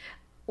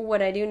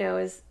what I do know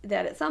is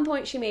that at some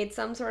point she made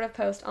some sort of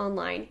post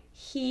online.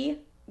 He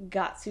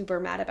got super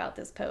mad about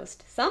this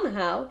post.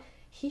 Somehow,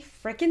 he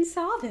frickin'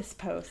 saw this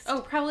post.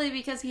 Oh, probably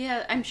because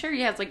I'm sure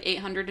he has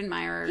 800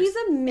 admirers. He's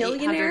a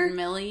millionaire. 800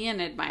 million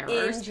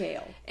admirers. In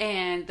jail.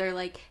 And they're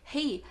like,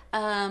 hey,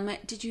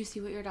 did you see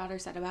what your daughter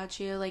said about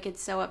you?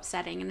 It's so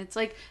upsetting. And it's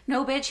like,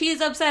 no, bitch,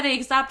 he's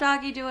upsetting. Stop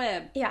talking to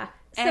him. Yeah.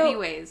 So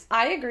anyways.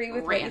 I agree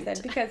with what you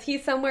said, because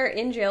he's somewhere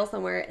in jail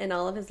somewhere and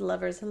all of his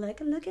lovers are like,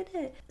 look at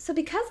it. So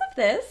because of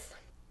this,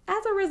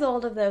 as a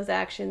result of those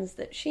actions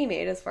that she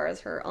made as far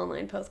as her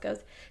online post goes,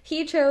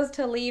 he chose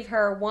to leave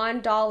her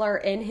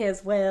 $1 in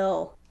his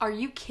will. Are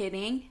you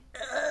kidding?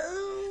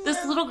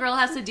 This little girl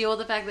has to deal with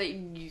the fact that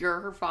you're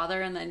her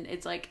father, and then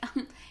it's like,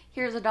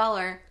 here's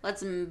 $1.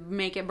 Let's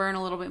make it burn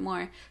a little bit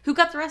more. Who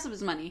got the rest of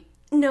his money?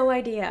 No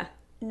idea.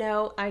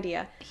 No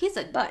idea. He's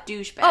a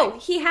douchebag. Oh,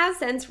 he has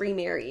since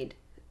remarried.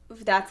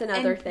 That's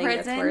another thing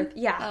prison? that's worth.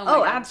 Yeah. Oh, Oh,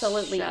 my God,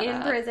 absolutely. shut In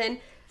up. prison.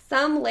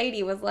 Some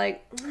lady was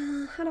like,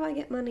 how do I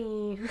get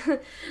money?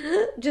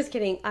 Just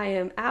kidding. I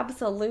am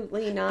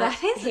absolutely not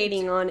That is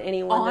hating on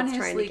anyone that's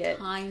trying to honestly get.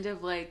 kind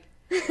of like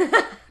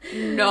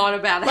not a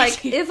bad Like,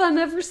 idea. if I'm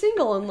ever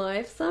single in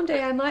life,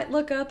 someday I might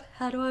look up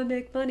how do I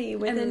make money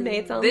with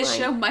inmates online. This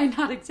show might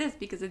not exist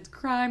because it's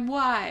Crime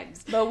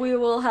Wives. But we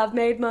will have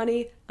made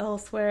money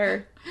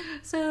elsewhere.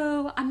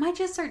 So I might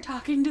just start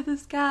talking to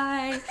this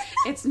guy.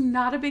 It's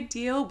not a big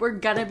deal. We're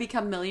gonna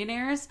become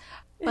millionaires.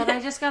 But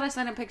I just gotta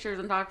send him pictures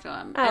and talk to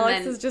him. Alex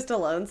and then, is just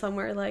alone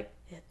somewhere like,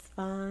 it's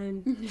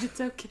fine. it's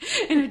okay.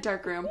 In a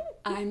dark room.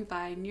 I'm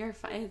fine. You're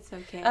fine. It's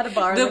okay. At a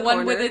bar in The the one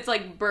corner. with it's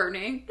like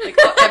burning. Like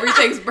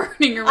everything's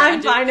burning around I'm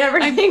you. fine,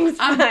 everything's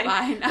I'm fine.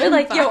 fine. You're I'm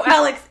like, fine. yo,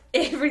 Alex,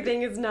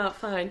 everything is not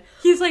fine.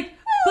 He's like,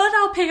 but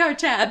I'll pay our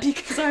tab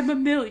because I'm a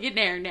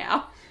millionaire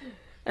now.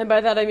 And by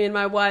that I mean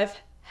my wife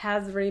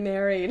has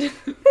remarried.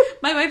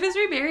 My wife is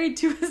remarried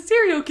to a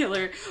serial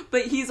killer,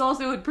 but he's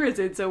also in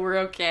prison, so we're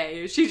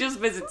okay. She just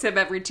visits him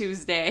every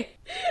Tuesday.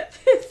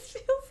 This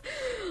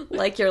feels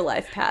like your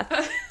life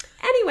path.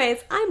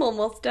 Anyways, I'm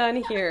almost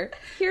done here.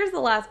 Here's the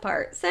last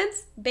part.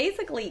 Since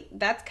basically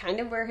that's kind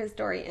of where his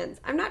story ends.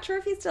 I'm not sure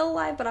if he's still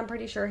alive, but I'm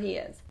pretty sure he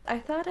is. I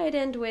thought I'd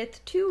end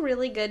with two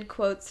really good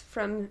quotes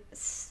from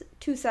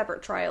two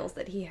separate trials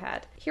that he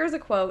had. Here's a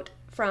quote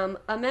from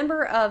a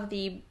member of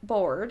the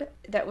board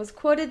that was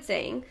quoted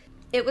saying,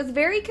 "It was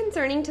very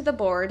concerning to the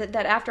board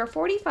that after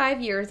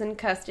 45 years in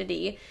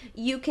custody,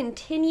 you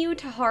continue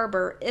to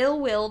harbor ill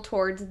will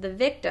towards the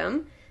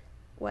victim,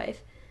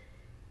 wife,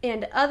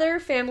 and other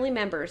family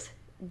members,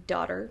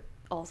 daughter,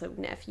 also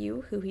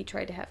nephew, who he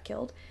tried to have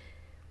killed,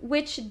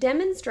 which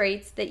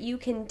demonstrates that you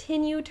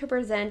continue to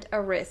present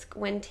a risk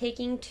when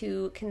taking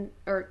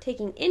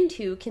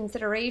into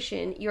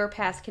consideration your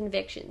past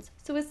convictions."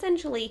 So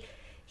essentially,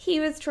 he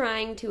was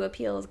trying to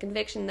appeal his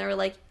conviction. They were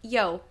like,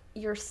 yo,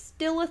 you're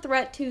still a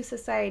threat to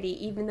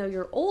society, even though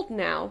you're old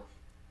now.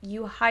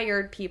 You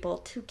hired people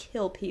to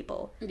kill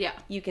people. Yeah.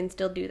 You can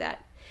still do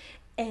that.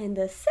 And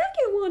the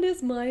second one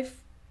is my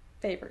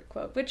favorite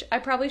quote, which I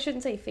probably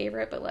shouldn't say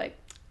favorite, but like,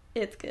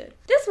 it's good.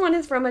 This one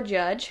is from a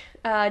judge,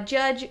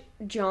 Judge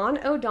John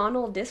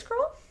O'Donnell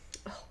Discrell.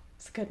 Oh,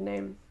 it's a good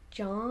name.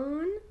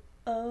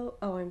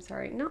 I'm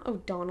sorry, not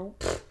O'Donnell.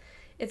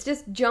 It's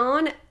just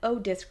John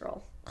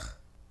O'Driscoll.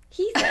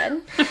 He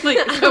said,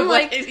 I'm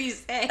what did he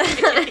say?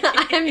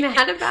 I'm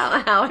mad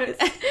about how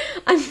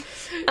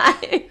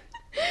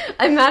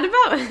I'm mad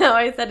about how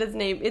I said his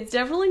name. It's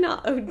definitely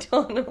not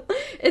O'Donnell.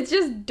 It's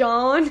just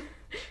Don.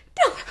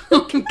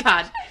 Oh,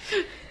 God.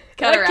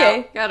 Cut her Okay.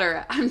 out. Cut her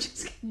out. I'm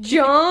just kidding.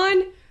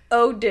 John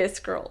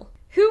O'Driscoll,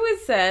 who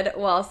was said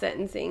while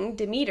sentencing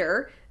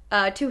Demeter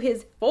to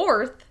his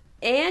fourth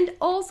and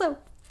also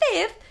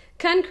fifth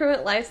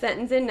concurrent life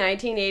sentence in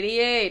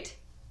 1988.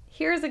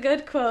 Here's a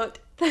good quote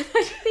that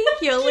I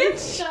think you'll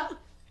enjoy.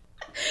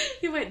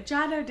 He went,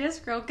 John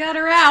O'Driscoll, cut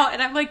her out.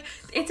 And I'm like,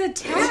 it's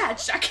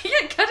attached. I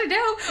can't cut it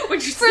out. When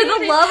you're For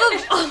the love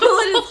of all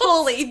that is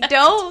holy,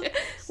 don't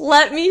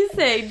let me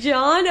say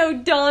John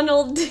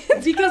O'Donnell.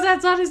 Because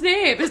that's not his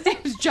name. His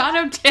name's John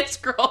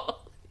O'Driscoll.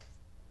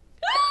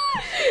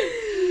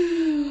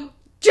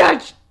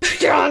 Judge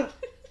John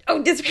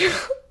O'Driscoll.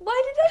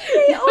 Why did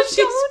I say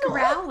She's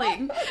O'Donnell?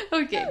 growling.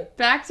 Okay,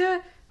 back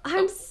to...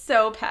 I'm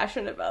so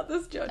passionate about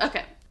this judge.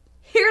 Okay.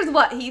 Here's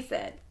what he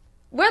said.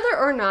 Whether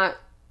or not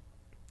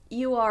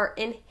you are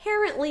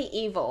inherently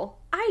evil,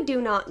 I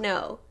do not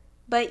know,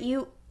 but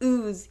you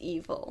ooze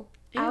evil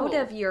out Ew.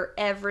 of your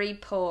every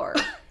pore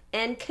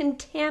and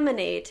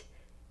contaminate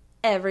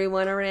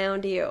everyone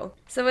around you.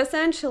 So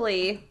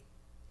essentially,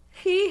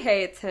 he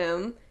hates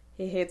him.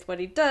 He hates what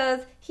he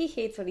does. He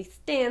hates what he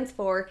stands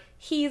for.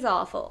 He's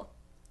awful.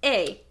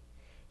 A,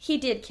 he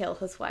did kill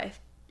his wife.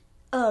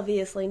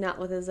 Obviously not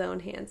with his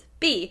own hands.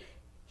 B,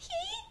 he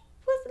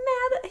was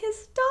mad that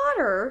his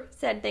daughter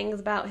said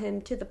things about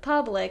him to the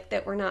public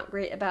that were not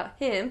great about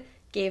him,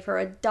 gave her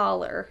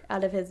 $1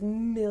 out of his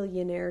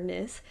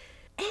millionaire-ness,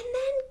 and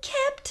then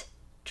kept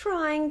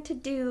trying to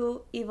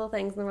do evil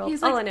things in the world.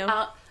 He's All like, I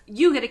know.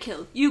 You gotta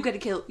kill. You gotta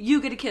kill.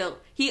 You gotta kill.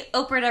 He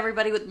Oprah'd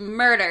everybody with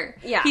murder.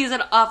 Yeah. He's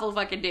an awful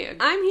fucking dude.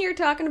 I'm here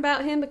talking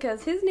about him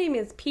because his name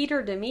is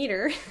Peter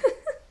Demeter.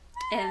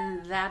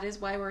 And that is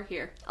why we're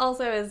here.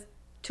 Also his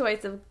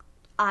choice of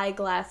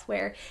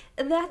eyeglassware.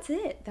 That's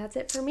it. That's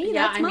it for me.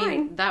 Yeah, That's I mine.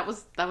 mean, that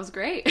was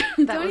great.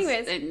 That was,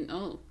 anyways.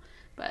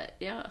 but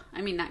yeah,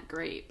 I mean, not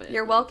great, but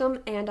You're welcome,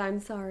 and I'm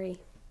sorry.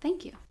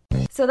 Thank you.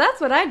 So that's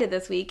what I did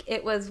this week.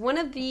 It was one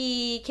of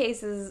the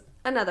cases,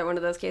 another one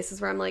of those cases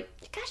where I'm like,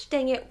 gosh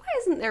dang it, why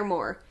isn't there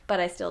more? But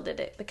I still did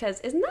it because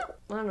isn't that,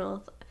 I don't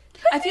know.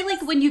 I feel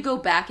like when you go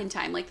back in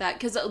time like that,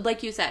 because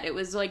like you said, it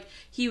was like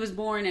he was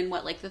born in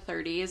what, like the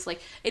 30s.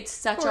 Like it's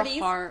such 40s. a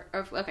hard.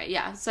 Okay,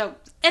 yeah. So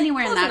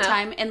anywhere in Close that enough.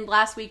 time. And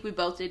last week we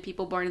both did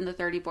people born in the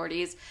 30s,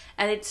 40s,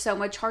 and it's so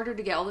much harder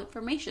to get all the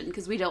information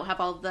because we don't have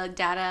all the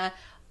data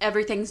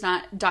everything's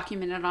not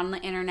documented on the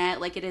internet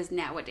like it is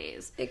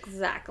nowadays.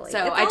 Exactly.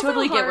 So It's I also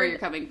totally get where hard. you're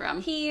coming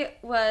from. He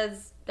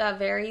was a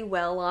very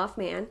well-off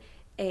man,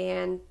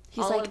 and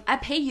He's like, I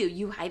pay you,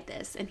 you hide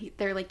this. And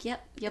they're like,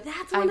 yep,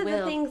 that's I one of will.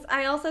 the things.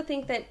 I also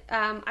think that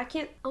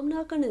I'm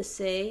not going to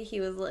say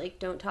he was like,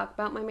 don't talk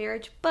about my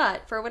marriage,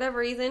 but for whatever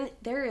reason,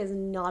 there is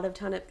not a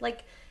ton of,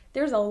 like,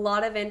 there's a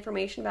lot of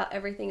information about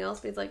everything else,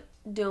 but he's like,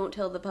 don't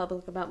tell the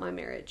public about my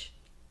marriage.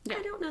 Yeah.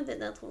 I don't know that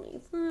that's what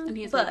he's And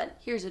he's but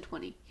like, here's a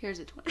 20, here's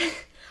a 20.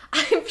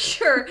 I'm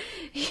sure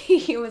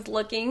he was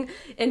looking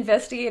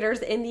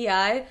investigators in the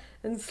eye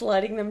and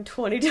sliding them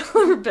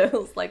 $20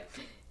 bills like,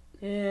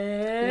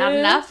 Not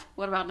enough?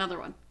 What about another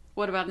one?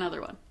 What about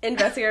another one?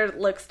 Investigator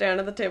looks down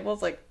at the table,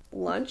 is like,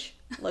 lunch,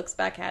 looks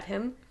back at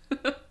him,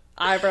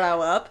 eyebrow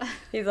up.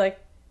 He's like,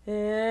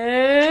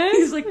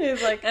 He's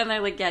like, and I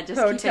like, yeah, just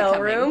keep it hotel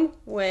coming. room,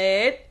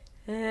 wait.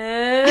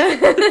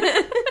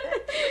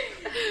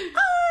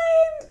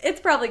 It's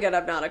probably good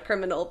I'm not a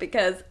criminal,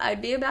 because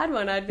I'd be a bad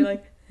one. I'd be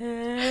like,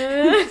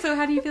 So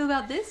how do you feel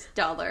about this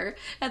dollar?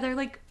 And they're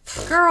like,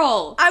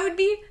 girl. I would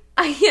be,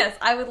 yes,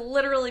 I would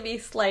literally be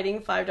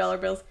sliding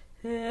 $5 bills.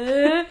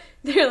 They're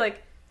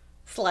like,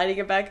 sliding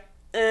it back.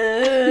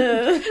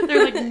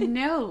 They're like,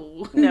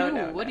 no.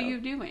 No. What are you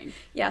doing?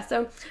 Yeah,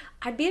 so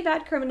I'd be a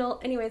bad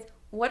criminal. Anyways,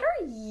 what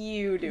are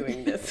you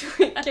doing this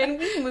week? Can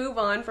we move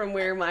on from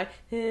where my...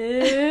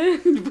 We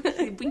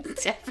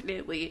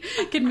definitely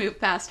can move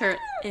past her.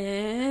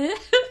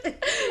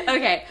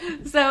 Okay,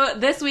 so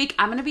this week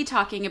I'm going to be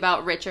talking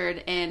about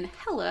Richard and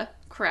Hella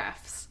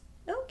Crafts.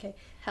 Okay.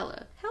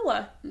 Hella.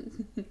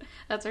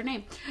 That's her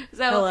name.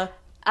 So Hella.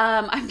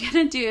 I'm going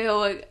to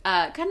do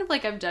kind of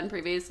like I've done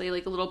previously,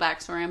 like a little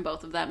backstory on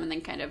both of them and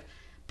then kind of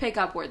pick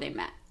up where they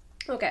met.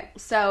 Okay.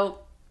 So,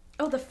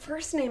 Oh, the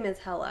first name is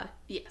Hella.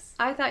 yes.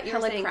 I thought you were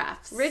Hella saying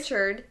Crafts.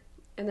 Richard,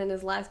 and then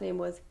his last name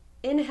was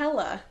In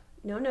Hella.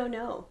 No.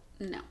 No.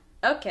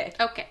 Okay.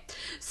 Okay.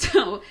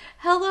 So,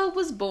 Hella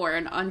was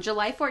born on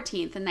July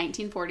 14th in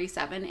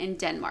 1947 in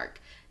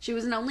Denmark. She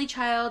was an only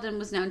child and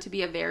was known to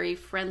be a very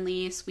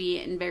friendly,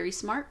 sweet, and very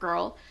smart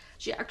girl.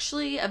 She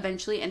actually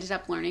eventually ended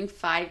up learning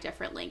 5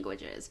 different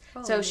languages.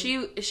 So Oh.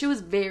 she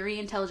was very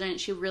intelligent.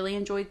 She really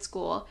enjoyed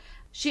school.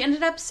 She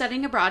ended up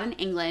studying abroad in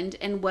England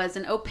and was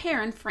an au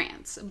pair in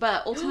France.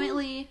 But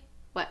ultimately,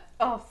 what?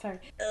 Oh, sorry.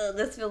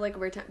 This feels like a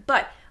weird time.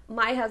 But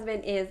my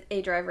husband is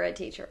a driver ed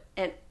teacher,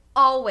 and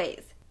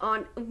always,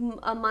 on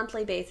a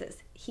monthly basis,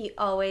 he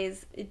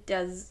always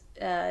does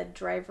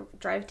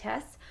drive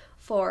tests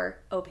for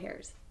au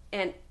pairs.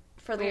 And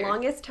for the Weird.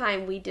 longest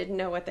time, we didn't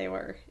know what they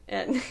were.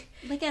 And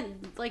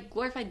Like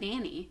glorified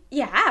nanny.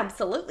 yeah,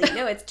 absolutely.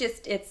 No, it's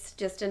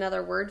just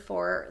another word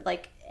for,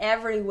 like,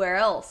 everywhere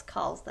else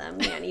calls them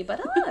nanny, but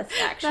us,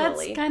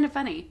 actually. That's kind of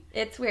funny.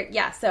 It's weird.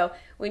 Yeah, so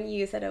when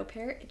you said au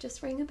pair, it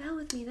just rang a bell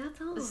with me, that's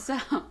all. So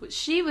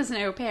she was an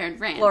au pair in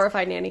France.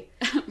 Glorified nanny.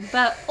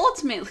 But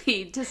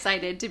ultimately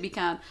decided to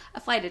become a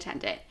flight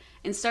attendant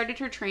and started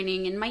her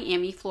training in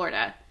Miami,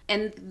 Florida.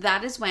 And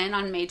that is when,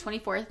 on May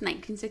 24th,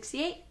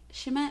 1968,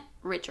 she met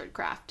Richard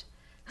Kraft.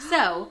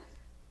 So,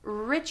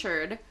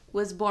 Richard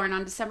was born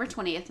on December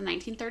 20th,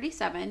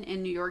 1937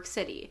 in New York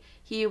City.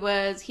 He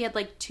had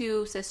like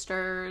 2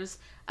 sisters,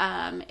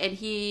 and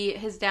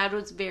his dad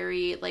was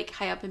very like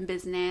high up in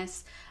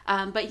business,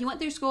 but he went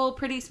through school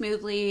pretty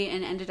smoothly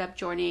and ended up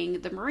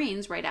joining the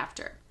Marines right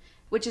after,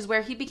 which is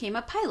where he became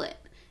a pilot.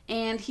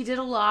 And he did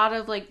a lot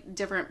of like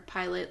different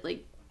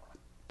piloty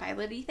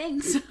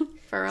things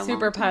for a long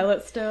Super time.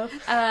 pilot stuff.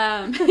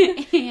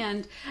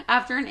 And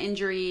after an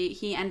injury,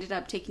 he ended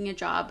up taking a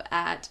job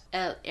at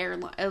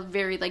a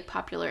very like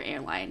popular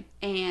airline,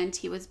 and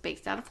he was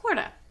based out of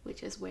Florida,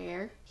 which is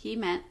where he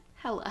met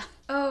Hella.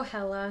 Oh,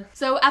 Hella.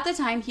 So at the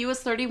time, he was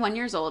 31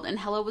 years old and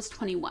Hella was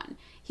 21.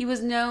 He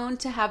was known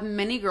to have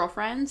many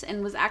girlfriends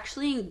and was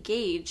actually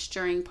engaged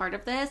during part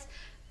of this,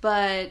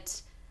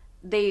 but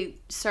they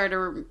started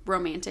a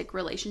romantic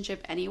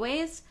relationship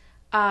anyways.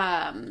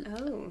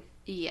 Oh.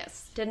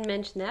 Yes. Didn't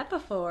mention that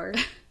before.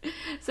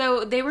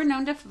 So they were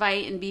known to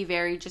fight and be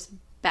very just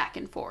back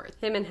and forth.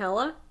 Him and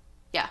Hella?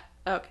 Yeah.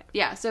 Okay.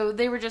 Yeah, so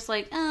they were just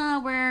like,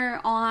 we're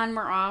on,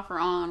 we're off, we're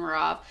on, we're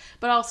off.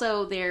 But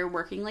also they're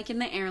working like in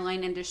the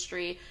airline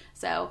industry.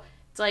 So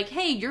it's like,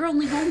 hey, you're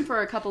only home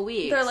for a couple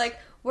weeks. They're like,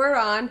 we're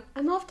on.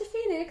 I'm off to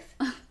Phoenix.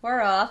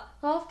 We're off.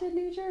 Off to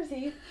New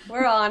Jersey.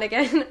 We're on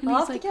again. And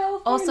Off he's like, to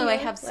California. also, I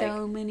have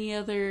so many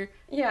other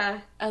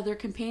Yeah.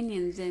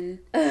 companions in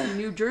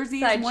New Jersey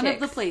is Side one of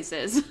the chicks.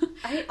 places.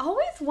 I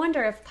always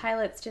wonder if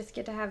pilots just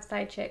get to have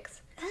side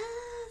chicks.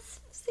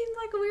 Seems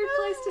like a weird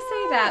place to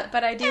say that,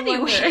 but I do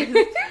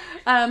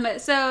wonder.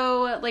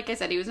 So, like I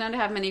said, he was known to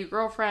have many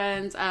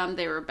girlfriends.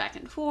 They were back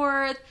and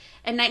forth.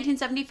 In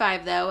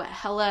 1975, though,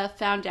 Hella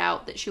found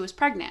out that she was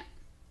pregnant.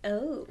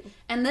 Oh.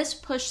 And this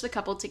pushed the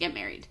couple to get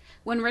married.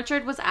 When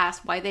Richard was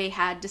asked why they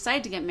had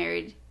decided to get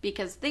married,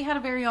 because they had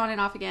a very on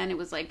and off again, it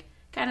was like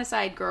kind of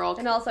side girl.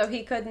 And also,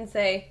 he couldn't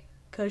say,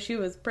 because she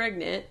was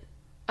pregnant.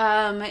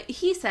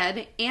 He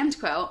said, and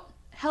quote,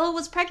 Hella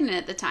was pregnant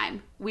at the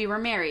time. We were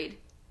married.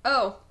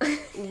 Oh.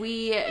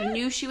 We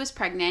knew she was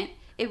pregnant.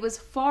 it was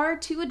far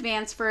too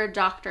advanced for a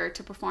doctor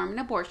to perform an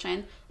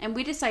abortion, and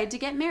we decided to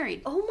get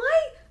married. Oh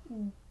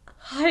my...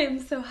 I am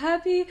so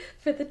happy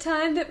for the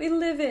time that we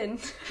live in.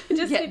 I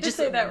just need to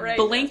say that right.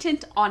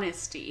 Blatant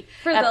honesty.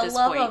 For the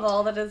love of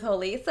all that is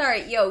holy.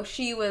 Sorry,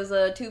 she was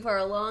too far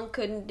along,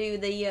 couldn't do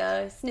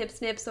the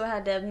snip, so I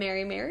had to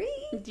marry Mary.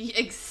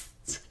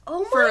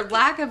 Oh my For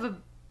lack of a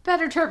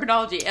better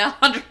terminology,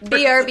 100%.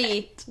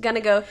 BRB.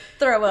 Gonna go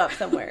throw up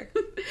somewhere.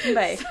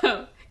 Bye.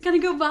 So, gonna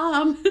go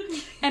bomb.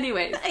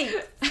 Anyways, nice.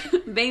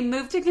 They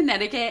moved to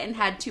Connecticut and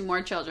had 2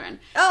 more children.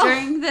 Oh.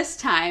 During this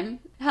time,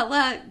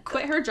 Hella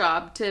quit her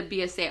job to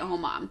be a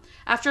stay-at-home mom.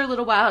 After a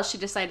little while, she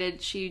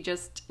decided she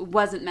just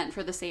wasn't meant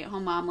for the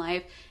stay-at-home mom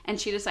life, and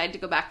she decided to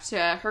go back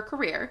to her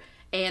career,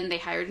 and they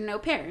hired an au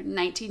pair,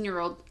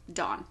 19-year-old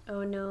Dawn.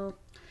 Oh, no.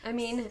 I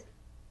mean,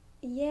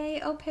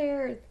 yay, au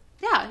pair.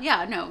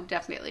 Yeah, no,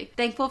 definitely.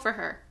 Thankful for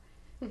her.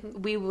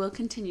 Mm-hmm. We will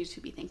continue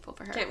to be thankful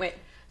for her. Can't wait.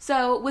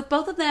 So, with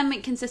both of them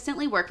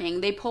consistently working,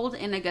 they pulled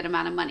in a good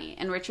amount of money,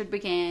 and Richard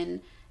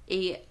began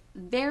a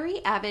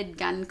very avid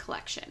gun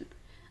collection.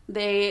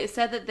 They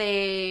said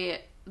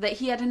that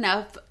he had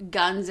enough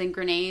guns and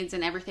grenades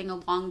and everything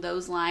along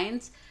those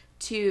lines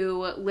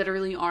to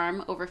literally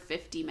arm over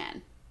 50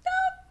 men.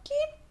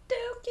 Okie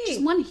dokie.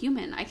 Just one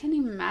human. I can't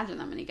even imagine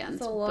that many guns.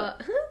 That's a lot.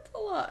 That's a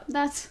lot.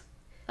 That's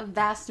a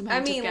vast amount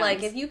of guns. I mean,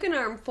 like, if you can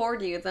arm 4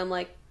 dudes, I'm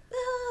like,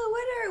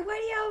 why do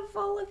you have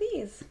all of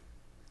these?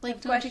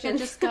 Like, don't you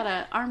just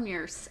gotta arm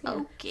yours?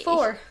 Okay.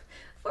 4.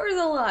 4 is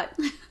a lot.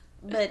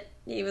 But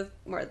he was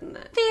more than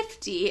that.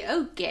 50.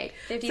 Okay.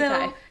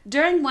 55. So,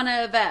 during one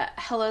of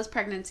Hella's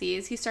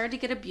pregnancies, he started to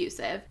get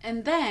abusive.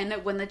 And then,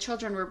 when the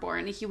children were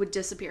born, he would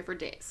disappear for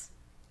days.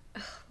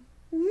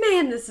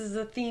 Man, this is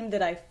a theme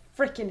that I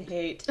freaking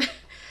hate.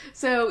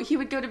 So, he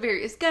would go to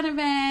various gun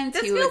events.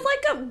 This feels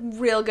like a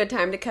real good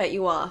time to cut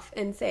you off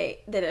and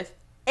say that if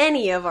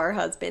any of our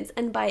husbands,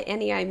 and by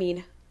any I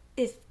mean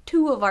if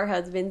 2 of our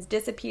husbands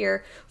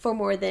disappear for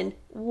more than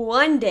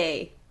 1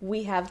 day,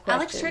 we have questions.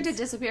 Alex tried to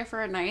disappear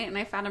for a night, and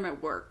I found him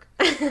at work.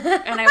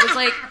 And I was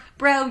like,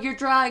 bro, you're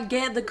drunk,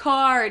 get in the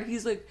car. And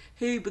he's like,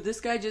 hey, but this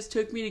guy just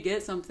took me to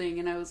get something.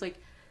 And I was like,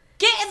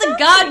 get in the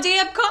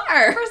goddamn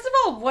car. First of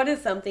all, what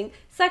is something?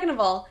 Second of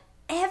all,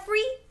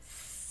 every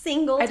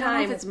single time. I don't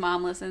know if his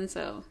mom listens,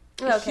 so...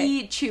 Okay.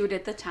 He chewed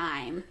at the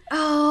time.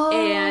 Oh,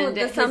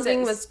 and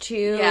something was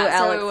chew. Yeah,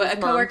 Alex's so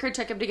a coworker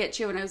took him to get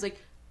chew, and I was like,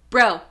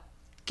 bro,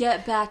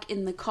 get back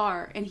in the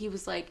car. And he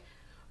was like,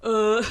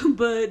 but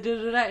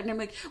da-da-da. And I'm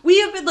like, we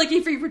have been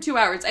looking for you for 2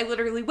 hours. I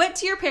literally went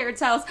to your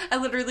parents' house. I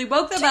literally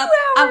woke them up.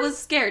 2 hours? I was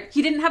scared.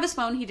 He didn't have his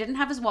phone. He didn't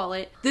have his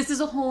wallet. This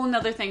is a whole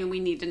nother thing we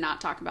need to not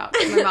talk about.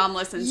 My mom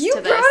listens to this.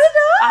 You brought it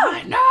up.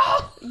 I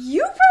know.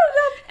 You brought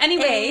it up.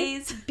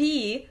 Anyways. A,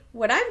 B,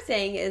 what I'm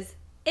saying is,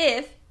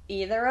 if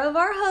either of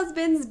our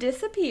husbands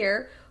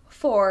disappear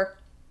for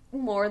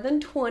more than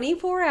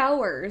 24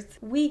 hours,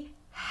 we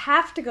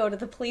have to go to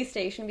the police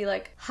station and be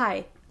like,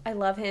 hi, I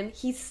love him.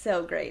 He's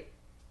so great.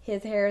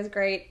 His hair is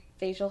great.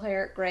 Facial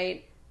hair,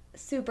 great.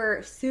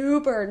 Super,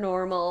 super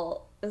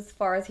normal as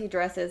far as he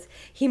dresses.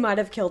 He might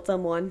have killed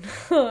someone.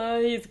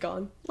 He's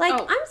gone. Like,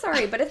 I'm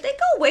sorry, but if they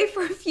go away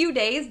for a few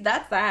days,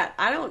 that's that.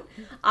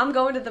 I'm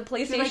going to the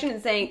police station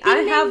and saying,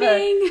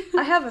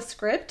 I have a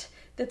script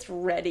that's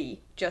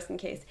ready just in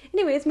case.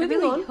 Anyways,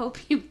 moving on. I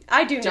hope you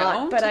I do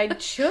not, but I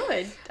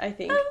should, I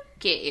think.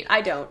 Okay.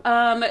 I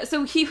don't.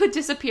 So he would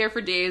disappear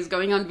for days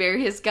going on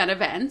various gun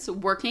events,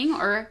 working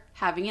or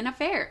having an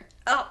affair.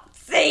 Oh,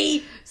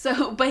 see?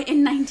 So, but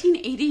in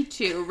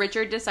 1982,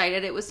 Richard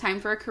decided it was time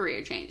for a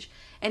career change.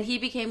 And he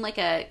became like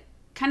a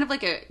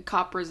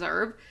cop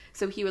reserve.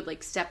 So he would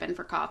like step in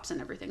for cops and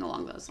everything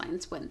along those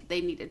lines when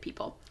they needed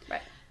people.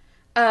 Right.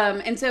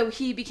 And so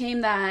he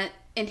became that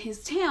in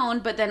his town,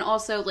 but then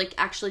also like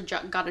actually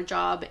got a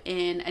job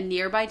in a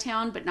nearby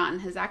town, but not in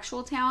his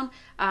actual town.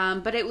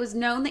 But it was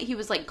known that he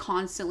was like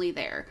constantly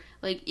there.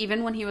 Like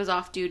even when he was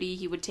off duty,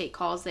 he would take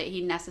calls that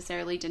he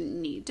necessarily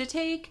didn't need to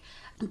take.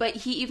 But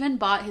he even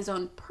bought his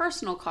own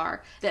personal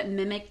car that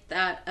mimicked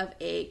that of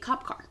a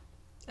cop car.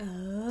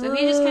 Oh. So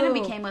he just kind of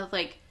became with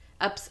like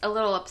a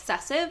little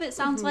obsessive, it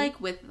sounds like,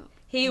 with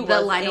the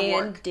line of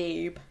work.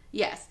 Deep.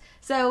 Yes.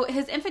 So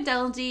his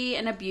infidelity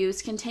and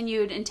abuse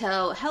continued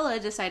until Hella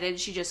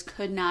decided she just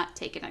could not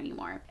take it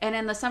anymore. And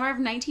in the summer of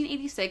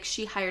 1986,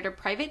 she hired a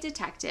private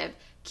detective,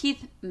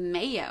 Keith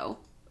Mayo.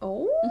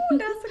 Oh,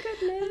 that's a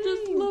good name. I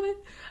just love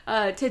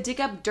it. To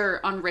dig up dirt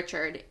on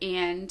Richard.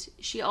 And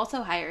she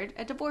also hired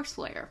a divorce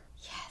lawyer.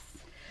 Yes.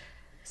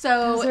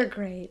 So those are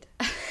great.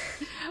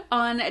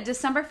 On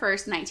December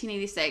 1st,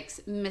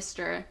 1986,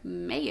 Mr.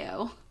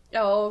 Mayo.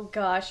 Oh,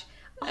 gosh.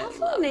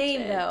 Awful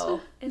name,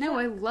 though.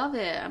 I love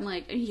it. I'm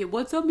like, hey,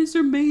 what's up,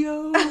 Mr.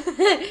 Mayo?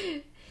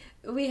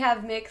 we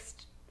have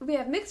mixed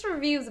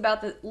reviews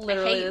about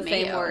literally the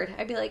same word.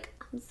 I'd be like,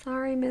 I'm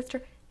sorry,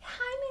 Mr.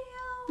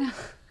 Hi, Mayo.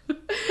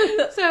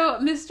 So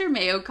Mr.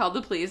 Mayo called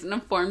the police and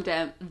informed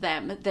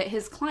them that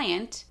his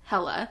client,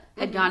 Hella,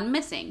 had gone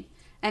missing.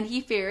 and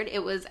he feared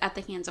it was at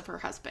the hands of her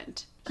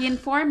husband. He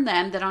informed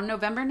them that on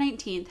November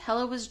 19th,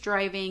 Hella was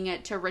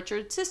driving to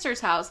Richard's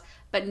sister's house,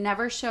 but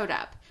never showed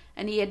up,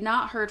 and he had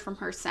not heard from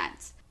her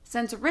since.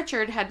 Since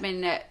Richard had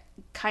been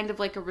kind of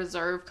like a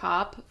reserve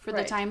cop for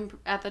the time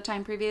at the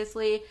time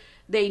previously,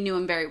 they knew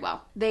him very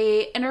well.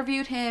 They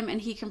interviewed him,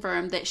 and he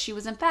confirmed that she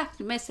was in fact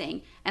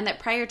missing, and that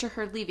prior to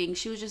her leaving,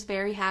 she was just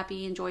very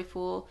happy and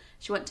joyful.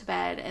 She went to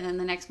bed, and then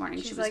the next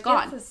morning she was like,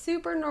 gone. It's a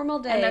super normal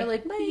day. And they're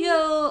like,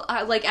 yo,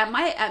 like in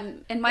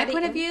my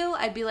point of view,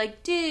 I'd be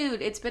like,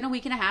 dude, it's been a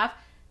week and a half.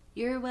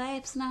 Your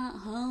wife's not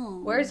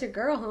home. Where's your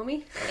girl,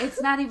 homie?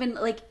 It's not even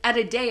like at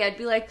a day. I'd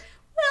be like,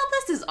 well,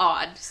 this is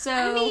odd. So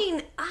I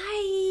mean,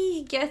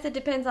 I guess it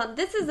depends on.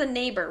 This is a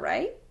neighbor,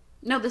 right?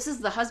 No, this is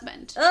the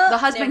husband. Oh, the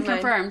husband never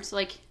mind. confirmed,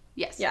 like,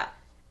 yes. Yeah.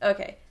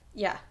 Okay.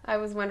 Yeah. I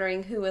was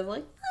wondering who was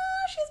like,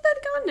 oh, she's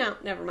been gone now.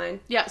 Never mind.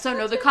 Yeah, so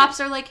no, the cops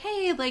are like,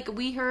 hey, like,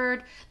 we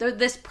heard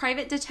this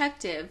private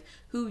detective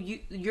who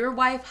your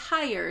wife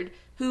hired,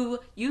 who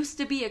used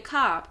to be a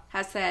cop,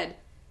 has said,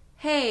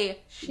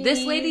 hey,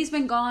 this lady's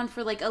been gone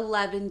for like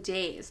 11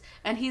 days.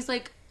 And he's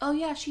like, oh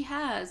yeah, she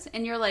has.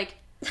 And you're like,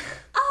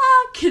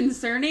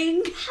 concerning.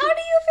 How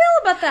do you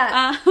feel about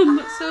that?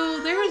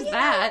 So there's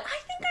that. I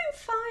think I'm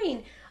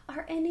fine.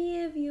 Are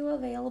any of you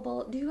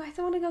available? Do you guys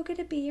want to go get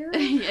a beer?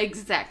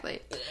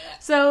 Exactly.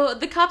 So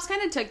the cops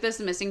kind of took this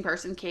missing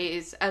person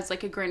case as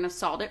like a grain of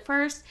salt at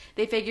first.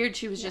 They figured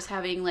she was just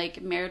having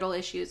like marital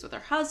issues with her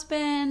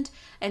husband,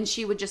 and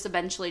she would just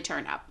eventually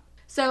turn up.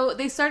 So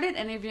they started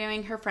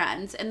interviewing her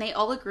friends, and they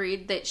all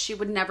agreed that she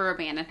would never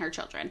abandon her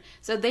children.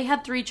 So they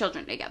had 3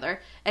 children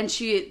together, and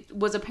she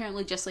was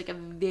apparently just like a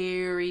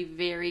very,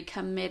 very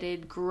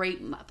committed,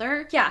 great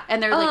mother. Yeah.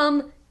 And they're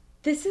like,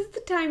 this is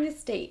the time to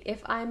state,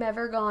 if I'm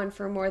ever gone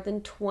for more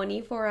than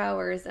 24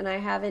 hours and I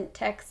haven't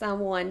texted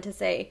someone to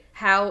say,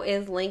 how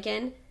is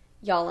Lincoln?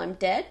 Y'all, I'm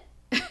dead.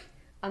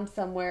 I'm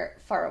somewhere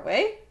far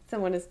away.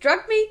 Someone has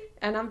drugged me,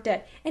 and I'm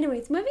dead.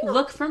 Anyways, moving on.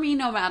 Look for me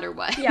no matter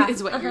what,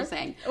 is what you're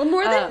saying. Well,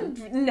 more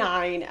than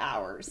 9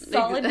 hours.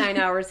 Solid 9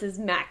 hours is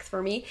max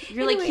for me.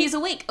 You're like, he's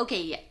awake.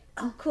 Okay, yeah.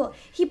 Oh, cool.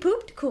 He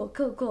pooped?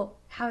 Cool.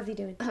 How's he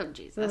doing? Oh,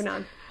 Jesus. Moving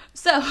on.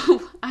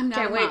 So, I'm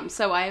not a mom,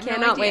 so I have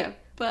Cannot no idea.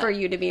 wait for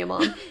you to be a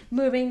mom.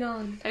 Moving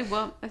on. I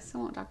still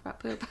won't talk about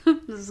poop.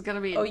 This is going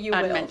to be you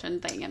an will.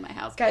 unmentioned thing in my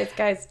house.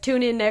 Guys,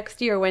 tune in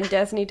next year when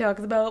Destiny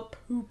talks about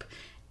poop.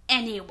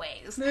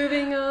 Anyways,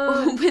 moving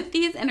on. With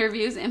these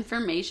interviews,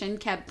 information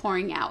kept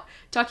pouring out,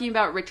 talking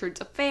about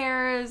Richard's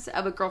affairs,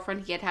 of a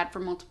girlfriend he had for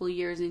multiple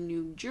years in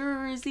New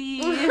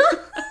Jersey,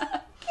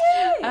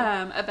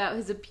 about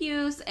his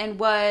abuse, and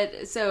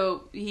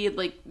so he had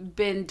like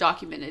been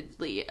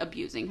documentedly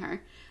abusing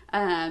her.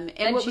 And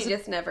it was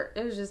just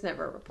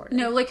never reported.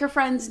 No, like her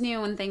friends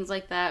knew and things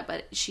like that,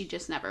 but she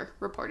just never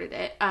reported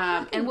it.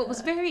 And what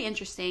was very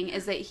interesting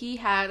is that he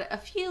had a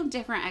few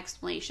different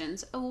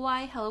explanations of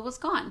why Hella was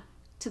gone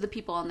to the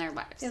people in their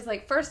lives. It's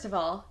like, first of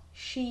all,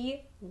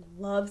 she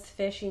loves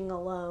fishing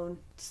alone.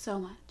 So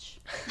much.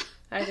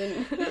 I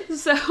didn't.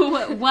 So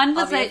one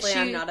was Obviously, that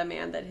I'm not a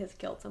man that has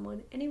killed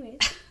someone. Anyways.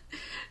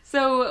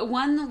 So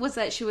one was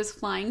that she was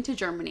flying to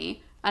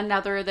Germany.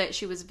 Another that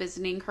she was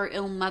visiting her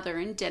ill mother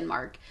in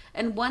Denmark.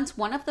 And once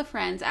one of the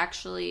friends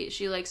actually,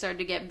 she like started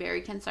to get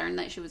very concerned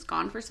that she was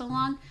gone for so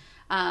long.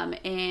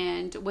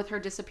 And with her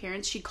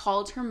disappearance, she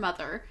called her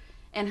mother,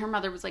 and her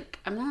mother was like,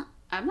 I'm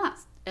not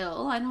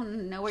ill. I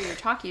don't know what you're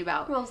talking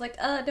about. Well, I was like,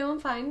 no, I'm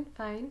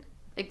fine.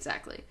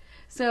 Exactly.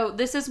 So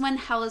this is when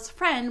Hella's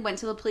friend went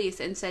to the police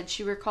and said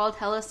she recalled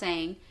Hella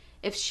saying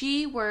if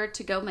she were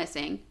to go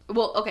missing,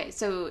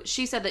 so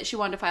she said that she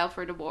wanted to file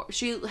for divorce.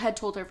 She had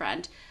told her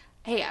friend,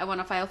 hey, I want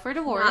to file for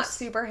divorce. Not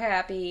super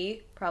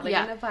happy. Probably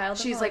going to file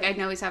divorce. She's like, I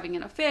know he's having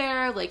an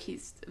affair. Like,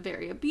 he's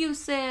very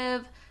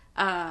abusive.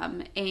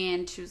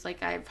 And she was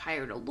like, I've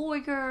hired a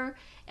lawyer.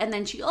 And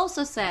then she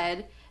also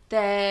said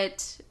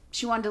that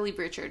she wanted to leave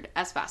Richard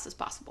as fast as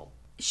possible.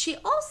 She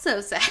also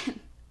said,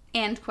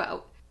 and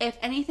quote, if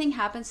anything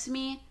happens to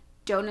me,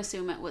 don't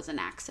assume it was an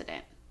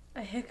accident.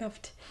 I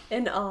hiccuped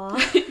in awe.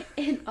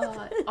 In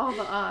awe. All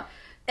the awe.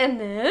 And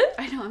then?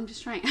 I know, I'm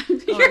just trying. I'm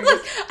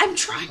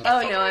trying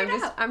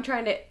to I'm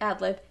trying to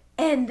ad-lib.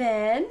 And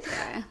then?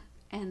 Yeah.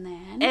 And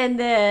then? And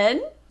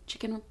then?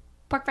 Chicken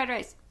pork fried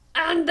rice.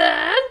 And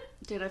then?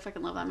 Dude, I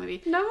fucking love that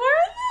movie. No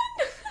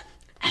more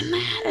and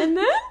then? And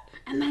then?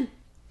 And then?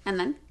 And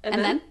then?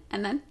 And then?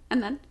 And then?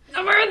 And then?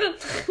 No more than.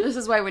 This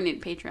is why we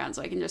need Patreon,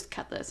 so I can just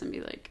cut this and be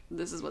like,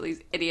 this is what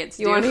these idiots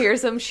do. You want to hear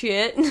some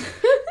shit?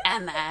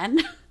 And then?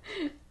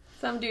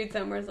 Some dude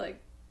somewhere's like,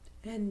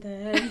 and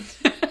then?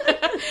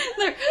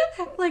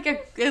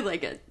 They're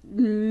like a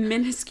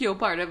minuscule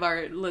part of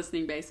our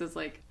listening base is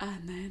like,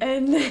 and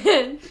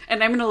then.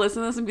 And I'm going to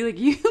listen to this and be like,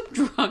 you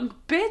drunk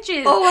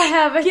bitches. Oh, I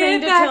have a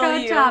thing to tell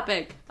you. Get back on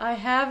topic. I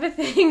have a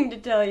thing to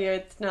tell you.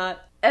 It's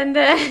not. And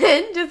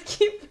then, just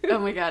keep moving. Oh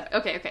my god.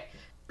 Okay.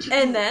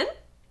 And then?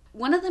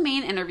 One of the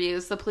main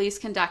interviews the police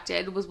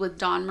conducted was with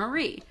Dawn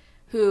Marie,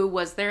 who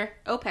was their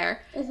au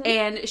pair. Mm-hmm.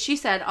 And she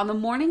said on the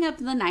morning of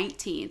the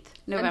 19th,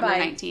 November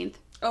 19th.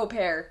 au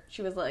pair.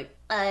 She was like,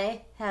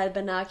 I had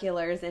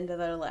binoculars into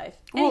their life.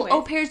 Well, Anyways.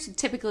 au pairs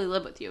typically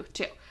live with you,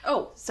 too.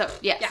 Oh. So,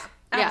 yes. Yeah,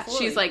 Yeah,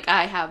 absolutely. she's like,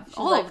 I have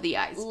all of the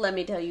eyes. Let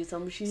me tell you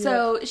something.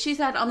 So she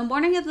said on the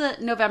morning of the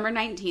November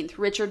 19th,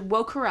 Richard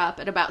woke her up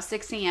at about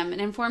 6 a.m.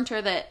 and informed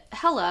her that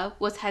Hella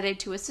was headed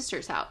to his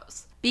sister's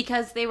house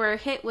because they were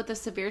hit with a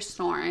severe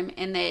storm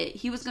and that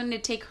he was going to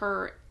take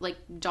her, like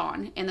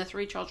Dawn and the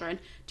 3 children,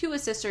 to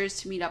his sister's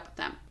to meet up with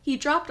them. He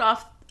dropped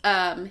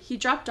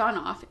Dawn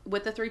off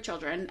with the 3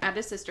 children at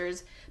his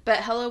sister's, but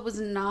Hella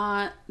was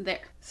not there.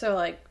 So,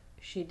 like,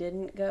 she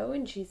didn't go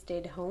and she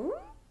stayed home?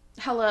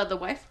 Hella, the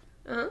wife?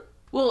 Uh-huh.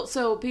 Well,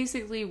 so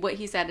basically what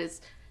he said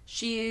is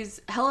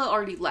Hella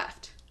already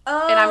left.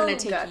 Oh, and I'm going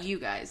to take gotcha. you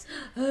guys.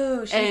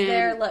 Oh, she's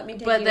there. Let me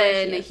take you. But where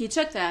then she is. he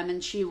took them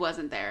and she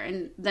wasn't there.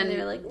 And then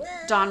they're like,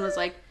 Dawn was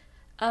like,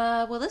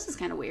 well, this is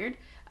kind of weird.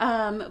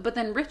 But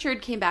then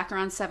Richard came back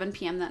around 7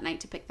 p.m. that night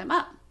to pick them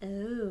up.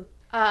 Oh.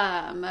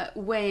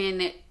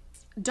 When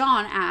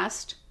Dawn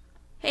asked,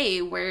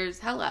 hey, where's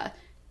Hella?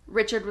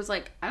 Richard was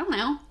like, I don't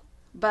know.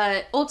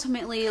 But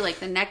ultimately, like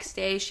the next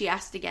day, she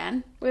asked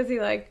again. Was he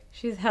like,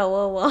 she's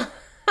hella lost?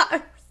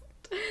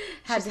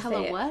 She's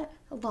hella what?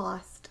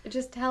 Lost.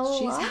 Just hella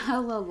She's lost?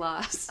 hella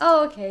lost.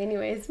 Oh, okay.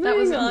 Anyways, That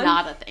was moving on.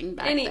 not a thing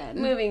back then.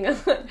 Moving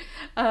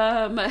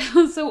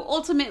on. So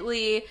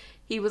ultimately,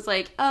 he was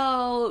like,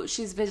 "Oh,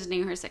 she's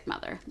visiting her sick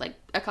mother." Like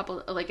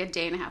a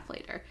day and a half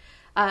later,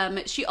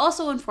 she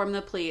also informed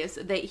the police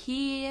that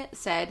he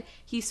said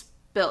he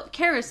spilled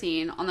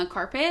kerosene on the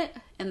carpet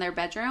in their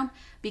bedroom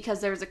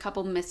because there was a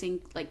couple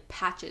missing like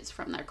patches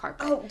from their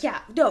carpet. Oh, yeah.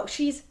 No,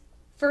 she's,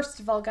 first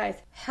of all, guys,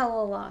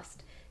 hella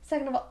lost.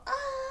 Second of all,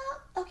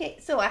 okay,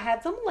 so I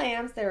had some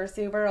lamps. They were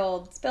super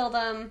old. Spilled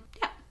them.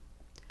 Yeah.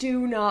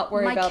 Do not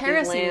worry My about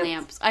kerosene these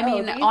lamps. I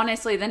mean, these-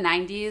 honestly, the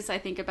 90s, I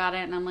think about it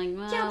and I'm like,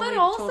 well, Yeah, but we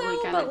also,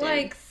 totally kinda did.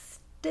 like,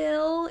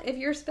 still, if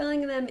you're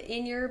spilling them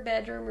in your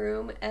bedroom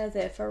room as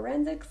a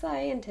forensic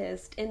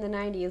scientist in the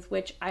 90s,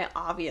 which I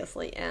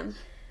obviously am,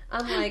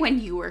 I'm like, when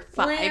you were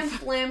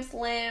 5. lamps.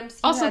 You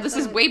Also, had this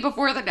is some- way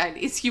before the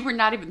 90s. You were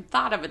not even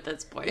thought of at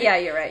this point. Yeah,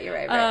 you're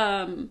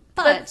right.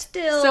 But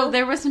still- so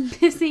there were some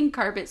missing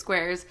carpet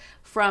squares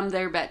from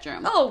their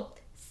bedroom. Oh,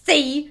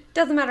 see?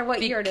 Doesn't matter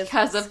what year it is.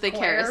 Because of the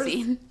Squares.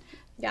 kerosene.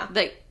 Yeah.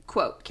 The,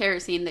 quote,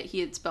 kerosene that he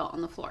had spilled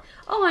on the floor.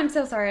 Oh, I'm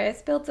so sorry. I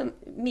spilled some...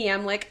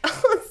 I'm like,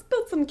 oh, I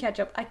spilled some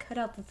ketchup. I cut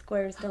out the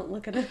squares. Don't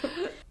look at it.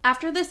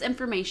 After this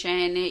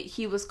information,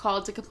 he was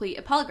called to complete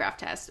a polygraph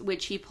test,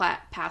 which he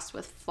passed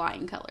with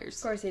flying colors.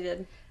 Of course he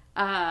did.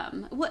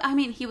 Well, I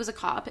mean, he was a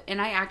cop,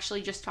 and I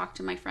actually just talked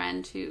to my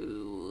friend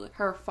who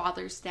her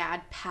father's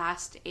dad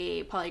passed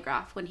a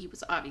polygraph when he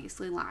was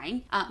obviously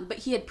lying. But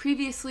he had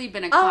previously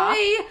been a cop.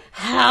 I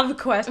have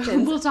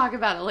questions. We'll talk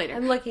about it later.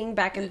 I'm looking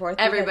back and forth.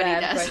 because Everybody I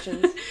have does.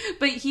 questions.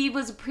 But he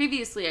was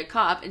previously a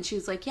cop, and she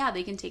was like, yeah,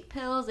 they can take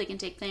pills, they can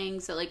take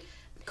things that, like,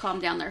 calm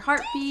down their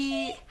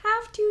heartbeat.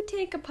 Have to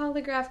take a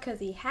polygraph because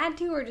he had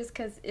to, or just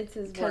because it's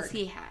his work? Because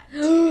he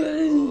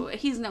had.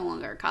 He's no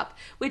longer a cop,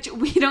 which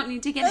we don't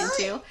need to get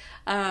into.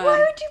 Why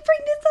would you bring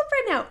this up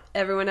right now?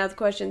 Everyone has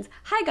questions.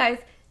 Hi, guys.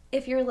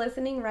 If you're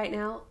listening right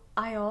now,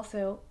 I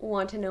also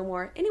want to know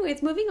more.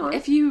 Anyways, moving on.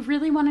 If you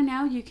really want to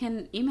know, you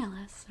can email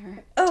us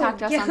or talk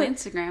to us on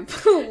Instagram.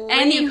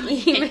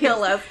 Please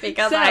email us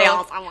because I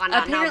also want to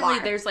know apparently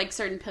more. there's like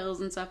certain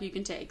pills and stuff you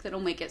can take that'll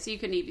make it so you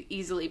can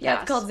easily pass.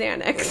 Yeah, it's called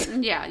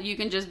Xanax. Yeah, you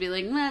can just be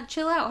like, nah,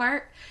 chill out,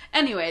 heart.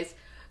 Anyways,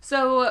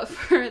 so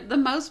for the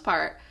most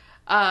part,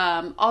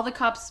 a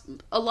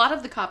lot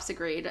of the cops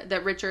agreed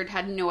that Richard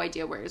had no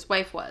idea where his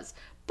wife was.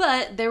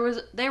 But there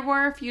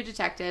were a few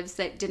detectives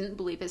that didn't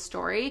believe his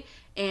story,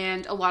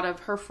 and a lot of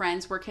her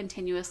friends were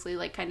continuously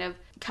like kind of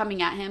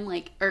coming at him,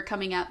 or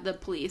coming at the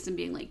police and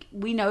being like,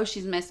 we know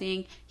she's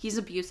missing, he's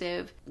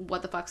abusive,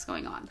 what the fuck's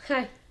going on?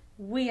 Hi.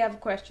 We have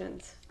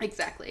questions.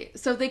 Exactly.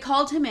 So they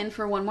called him in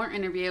for one more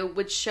interview,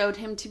 which showed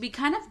him to be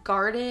kind of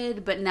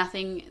guarded, but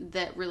nothing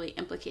that really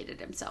implicated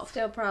himself.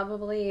 Still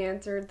probably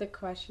answered the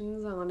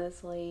questions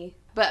honestly.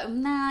 But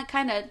nah,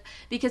 kind of,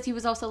 because he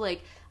was also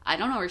like, I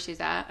don't know where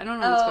she's at. I don't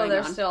know what's going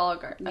they're on. still all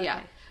guarded. Okay.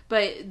 Yeah.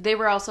 But they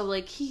were also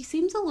like, he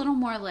seems a little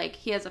more like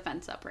he has a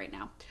fence up right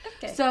now.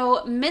 Okay.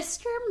 So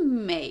Mr.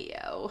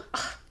 Mayo,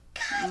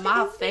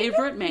 my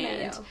favorite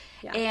man,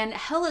 Yeah. and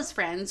Hella's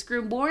friends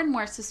grew more and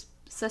more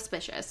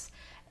suspicious.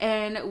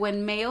 And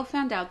when Mayo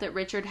found out that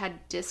Richard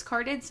had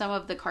discarded some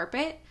of the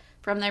carpet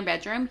from their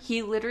bedroom,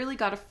 he literally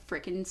got a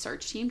freaking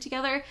search team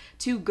together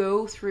to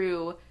go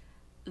through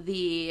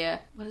the,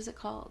 what is it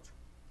called?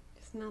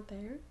 It's not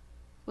there.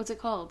 What's it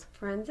called?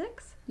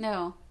 Forensics?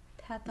 No.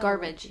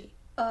 Pathology.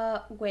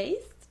 Garbage.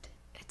 Waste?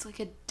 It's like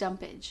a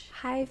dumpage.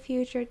 High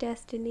future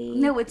destiny.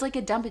 No, it's like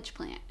a dumpage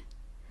plant.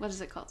 What is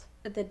it called?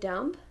 The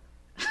dump?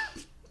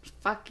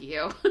 Fuck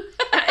you.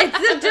 It's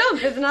the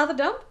dump. Is it not the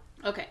dump?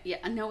 Okay,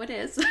 yeah, no, it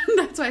is.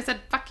 That's why I said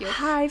fuck you.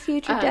 Hi,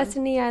 future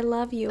destiny. I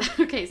love you.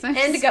 Okay, so I'm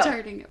Indigo.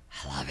 starting.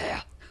 I love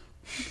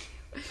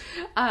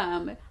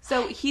you.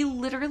 So he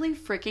literally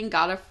freaking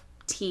got a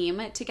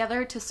team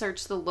together to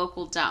search the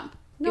local dump.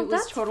 No, it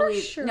was that's totally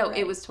for sure no, right.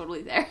 it was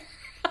totally there.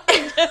 I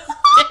just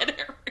did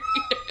it.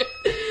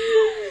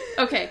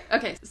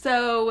 Okay.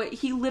 So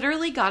he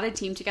literally got a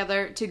team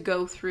together to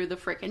go through the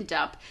frickin'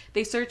 dump.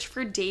 They searched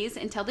for days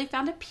until they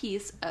found a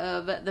piece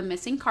of the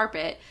missing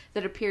carpet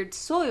that appeared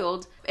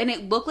soiled, and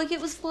it looked like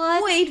it was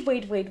blood.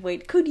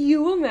 Wait. Could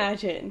you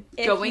imagine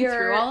if Going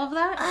through all of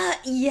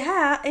that?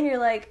 Yeah, and you're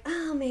like,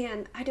 oh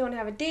man, I don't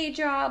have a day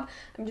job.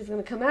 I'm just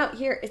gonna come out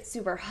here. It's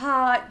super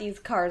hot. These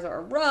cars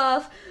are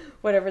rough.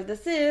 Whatever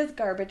this is,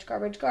 garbage.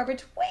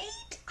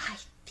 Wait, I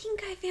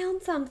think I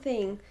found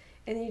something.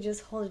 And then you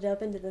just hold it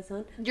up into the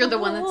sun. You're the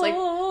one that's like,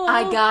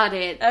 I got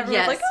it.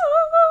 Everyone's like,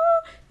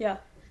 oh. Yeah.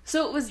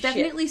 So it was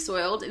definitely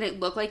soiled, and it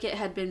looked like it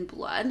had been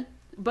blood.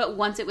 But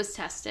once it was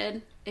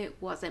tested, it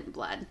wasn't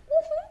blood.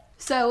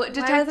 So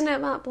Why wasn't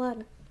it not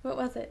blood? What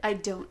was it? I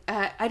don't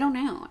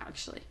know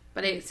actually.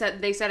 But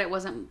they said it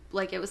wasn't,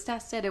 like, it was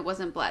tested, it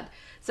wasn't blood.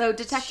 So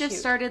detectives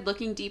started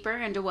looking deeper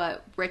into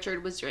what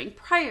Richard was doing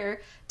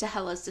prior to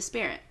Hella's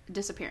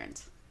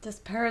disappearance.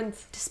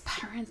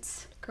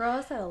 Disappearance. Girl,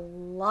 I said a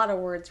lot of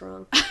words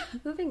wrong.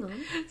 Moving on.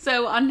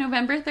 So on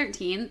November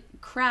 13th,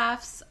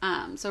 Crafts,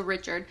 so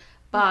Richard,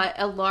 bought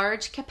a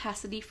large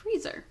capacity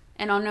freezer.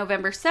 And on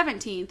November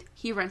 17th,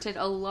 he rented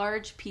a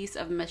large piece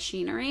of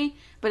machinery,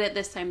 but at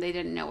this time they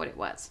didn't know what it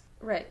was.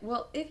 Right.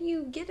 Well, if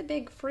you get a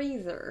big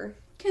freezer...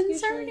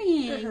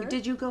 Concerning.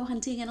 Did you go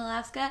hunting in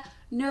Alaska?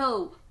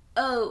 No.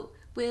 Oh,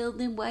 well,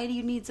 then why do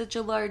you need such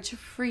a large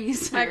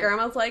freezer? My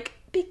grandma's like,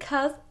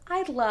 because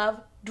I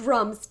love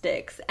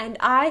drumsticks and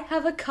I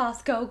have a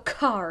Costco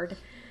card.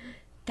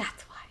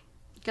 That's why.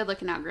 Good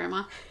looking out,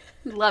 Grandma.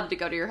 Love to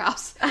go to your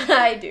house.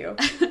 I do.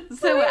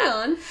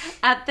 So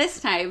at this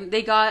time,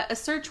 they got a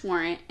search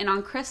warrant, and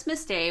on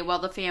Christmas Day, while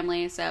the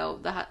family, so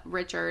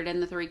Richard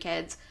and the 3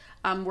 kids,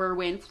 were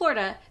away in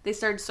Florida, they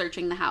started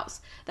searching the house.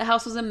 The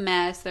house was a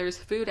mess. There's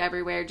food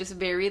everywhere, just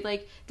very,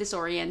 like,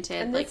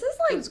 disoriented. And this is,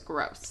 like, it was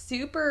gross.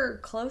 Super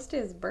close to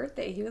his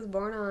birthday. He was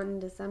born on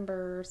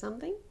December or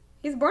something.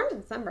 He was born in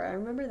December. I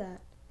remember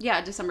that.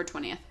 Yeah, December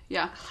 20th.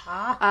 Yeah.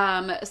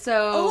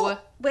 Oh,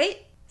 wait.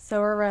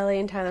 So are Riley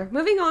and Tyler.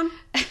 Moving on.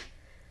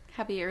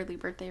 Happy early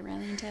birthday,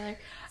 Riley and Tyler.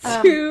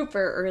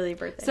 Super early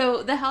birthday.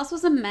 So the house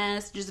was a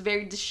mess, just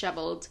very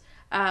disheveled.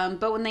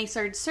 But when they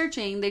started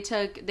searching,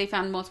 they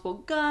found multiple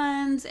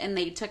guns, and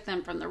they took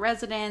them from the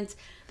residence.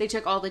 They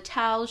took all the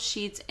towels,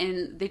 sheets,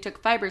 and they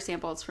took fiber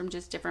samples from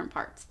just different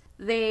parts.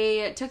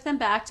 They took them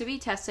back to be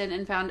tested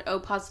and found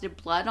O-positive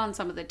blood on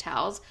some of the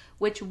towels,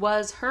 which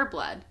was her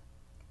blood.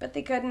 But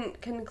they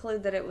couldn't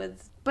conclude that it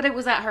was... But it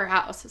was at her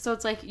house. So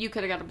it's like, you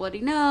could have got a bloody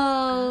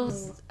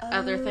nose,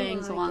 other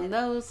things along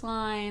those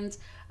lines.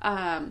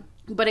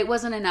 But it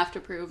wasn't enough to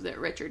prove that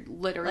Richard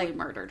literally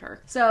murdered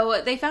her.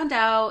 So they found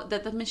out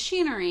that the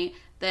machinery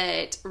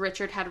that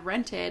Richard had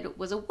rented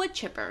was a wood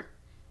chipper.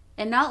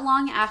 And not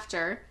long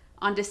after,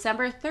 on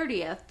December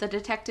 30th, the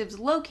detectives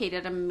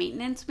located a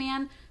maintenance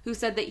man who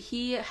said that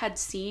he had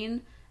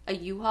seen a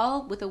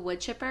U-Haul with a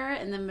wood chipper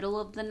in the middle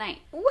of the night.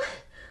 What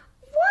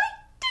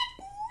did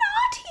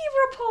not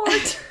he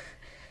report?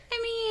 I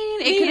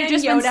mean, it could have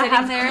just been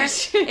sitting there.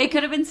 It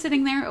could have been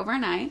sitting there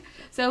overnight.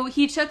 So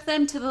he took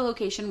them to the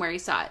location where he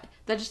saw it.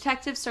 The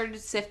detectives started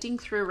sifting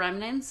through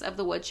remnants of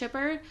the wood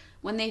chipper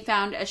when they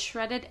found a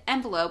shredded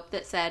envelope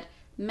that said,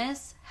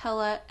 Miss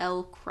Hella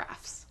L.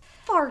 Crafts.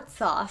 Fart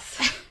sauce.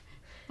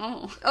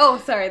 Oh.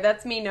 Oh, sorry.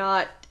 That's me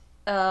not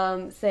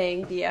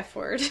saying the F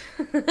word.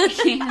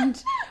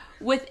 And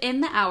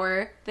within the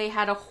hour, they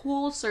had a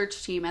whole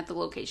search team at the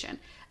location.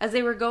 As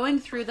they were going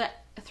through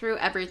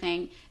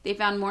everything, they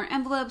found more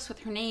envelopes with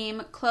her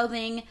name,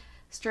 clothing,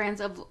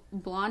 strands of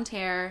blonde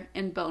hair,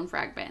 and bone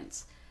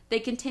fragments. They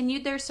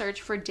continued their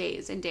search for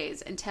days and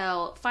days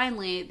until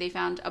finally they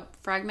found a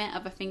fragment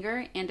of a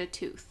finger and a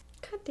tooth.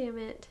 God damn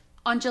it.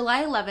 On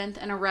July 11th,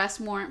 an arrest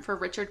warrant for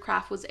Richard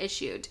Kraft was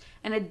issued,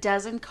 and a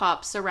dozen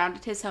cops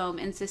surrounded his home,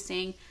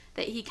 insisting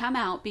that he come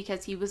out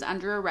because he was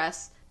under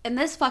arrest. And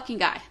this fucking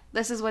guy,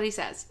 this is what he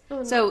says. Oh,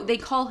 no. So they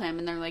call him,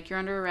 and they're like, you're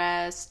under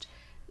arrest.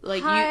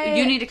 Like,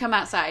 you need to come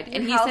outside.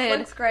 And he said,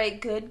 looks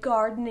great. Good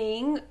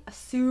gardening.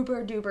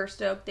 Super duper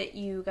stoked that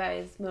you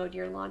guys mowed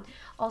your lawn.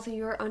 Also,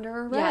 you're under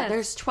arrest. Yeah,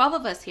 there's 12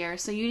 of us here,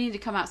 so you need to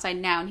come outside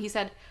now. And he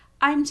said,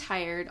 I'm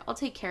tired. I'll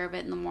take care of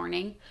it in the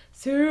morning.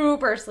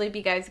 Super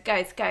sleepy, guys.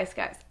 Guys.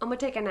 I'm going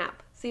to take a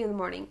nap. See you in the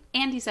morning.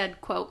 And he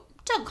said, quote,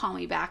 don't call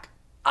me back.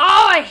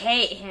 Oh, I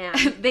hate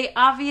him. They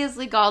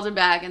obviously called him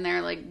back, and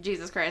they're like,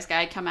 Jesus Christ,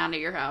 guy, come out of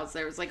your house.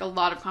 There was like a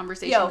lot of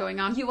conversation going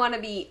on. You want to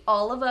be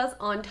all of us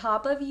on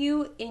top of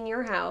you in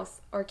your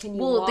house, or can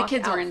you walk the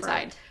kids out were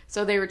inside,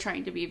 so they were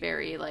trying to be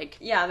very like...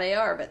 Yeah, they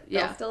are, but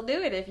they'll still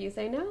do it if you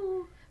say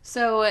no.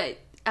 So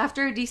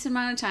after a decent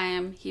amount of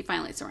time, he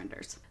finally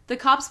surrenders. The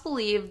cops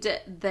believed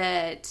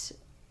that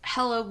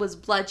Hella was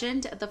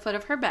bludgeoned at the foot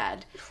of her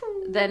bed.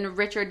 Then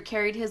Richard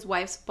carried his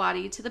wife's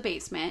body to the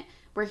basement,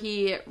 where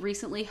he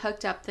recently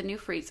hooked up the new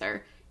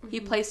freezer. He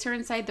placed her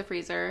inside the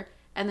freezer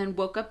and then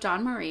woke up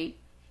Dawn Marie.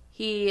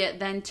 He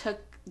then took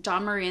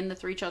Dawn Marie and the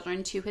 3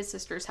 children to his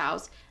sister's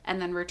house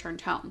and then returned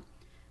home,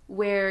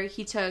 where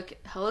he took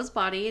Hella's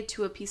body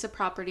to a piece of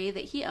property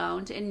that he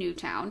owned in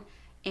Newtown.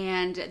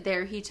 And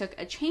there he took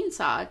a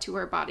chainsaw to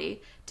her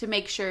body to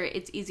make sure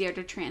it's easier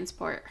to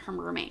transport her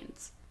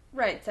remains.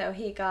 Right, so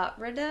he got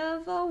rid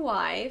of a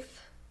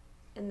wife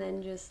and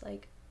then just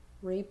like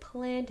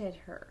replanted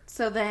her.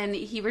 So then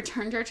he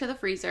returned her to the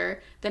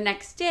freezer. The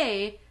next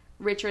day,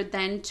 Richard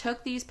then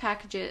took these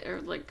packages,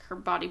 or like her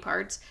body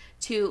parts,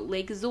 to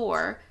Lake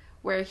Zor,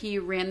 where he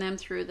ran them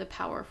through the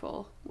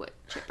powerful wood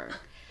chipper.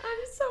 I'm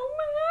so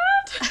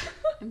mad.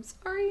 I'm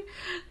sorry.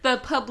 The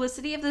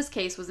publicity of this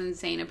case was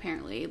insane,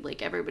 apparently.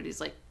 Like,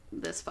 everybody's like,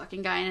 this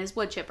fucking guy and his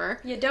wood chipper.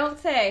 You don't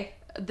say.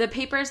 The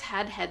papers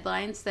had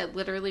headlines that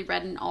literally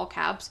read in all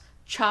caps,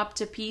 chopped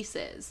to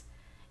pieces.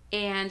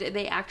 And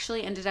they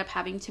actually ended up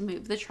having to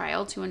move the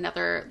trial to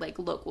another, like,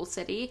 local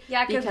city.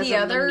 Yeah, because the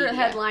other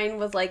headline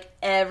was like,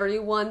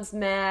 everyone's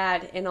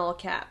mad in all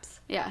caps.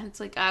 Yeah, it's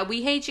like,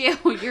 we hate you.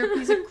 You're a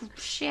piece of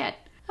shit.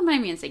 I'm not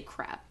even going to say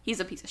crap. He's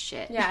a piece of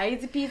shit. Yeah,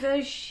 he's a piece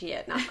of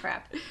shit, not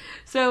crap.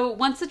 So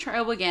once the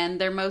trial began,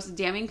 their most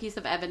damning piece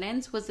of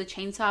evidence was the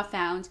chainsaw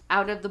found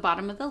out of the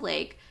bottom of the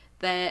lake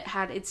that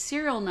had its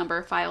serial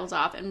number filed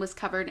off and was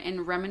covered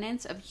in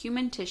remnants of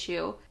human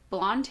tissue,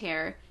 blonde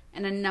hair,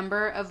 and a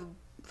number of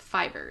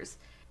fibers.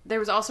 There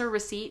was also a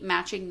receipt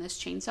matching this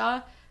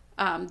chainsaw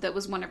that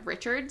was one of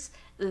Richard's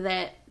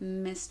that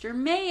Mr.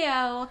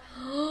 Mayo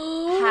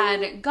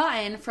had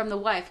gotten from the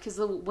wife, because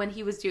when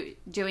he was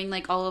doing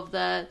like all of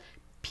the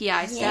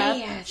PI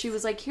stuff, she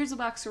was like, here's a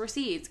box of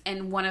receipts,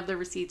 and one of the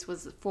receipts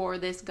was for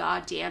this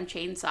goddamn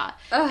chainsaw.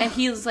 Ugh. And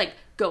he was like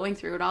going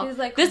through it all. He's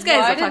like, this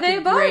guy's why a did they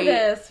buy great,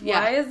 this?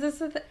 Yeah. Why is this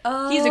a thing?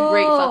 Oh. He's a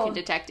great fucking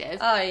detective.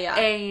 Oh, yeah.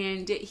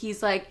 And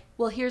he's like,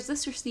 well, here's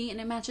this receipt, and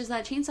it matches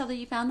that chainsaw that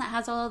you found that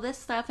has all of this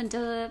stuff, and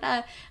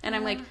da-da-da-da. And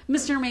I'm like,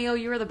 Mr. Mayo,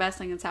 you are the best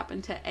thing that's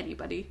happened to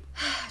anybody.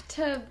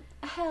 To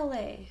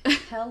Hella.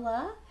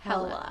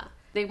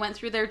 They went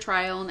through their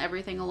trial and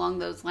everything along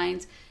those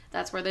lines.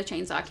 That's where the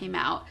chainsaw came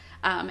out.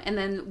 And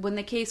then when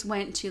the case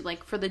went to,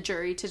 like, for the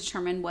jury to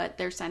determine what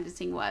their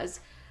sentencing was,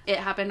 it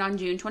happened on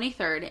June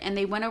 23rd, and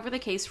they went over the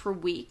case for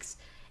weeks.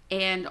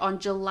 And on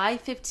July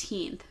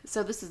 15th,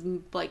 so this is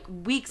like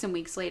weeks and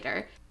weeks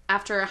later,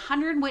 after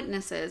 100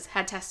 witnesses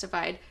had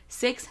testified,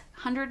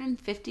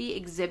 650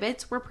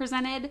 exhibits were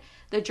presented,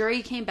 the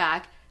jury came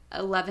back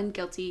 11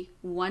 guilty,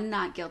 1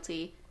 not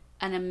guilty,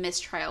 and a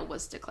mistrial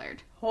was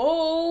declared.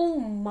 Oh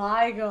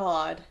my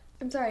god.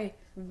 I'm sorry.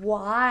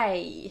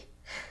 Why?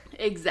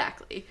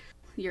 Exactly.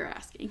 You're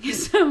asking.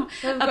 So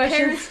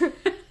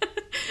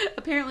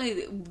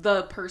apparently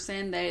the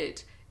person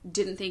that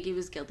didn't think he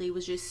was guilty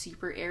was just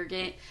super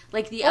arrogant.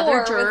 Like the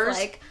other jurors, was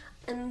like,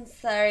 I'm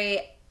sorry,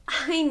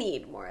 I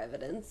need more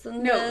evidence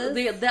than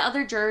this. The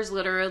other jurors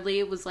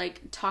literally was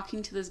like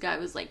talking to this guy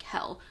was like,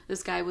 hell,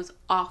 this guy was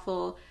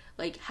awful.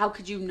 Like, how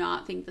could you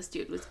not think this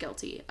dude was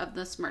guilty of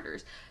this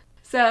murders?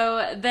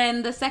 So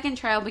then the second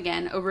trial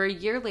began over a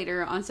year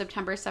later on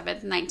September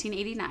 7th,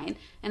 1989.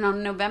 And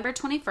on November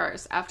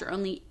 21st, after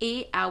only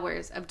 8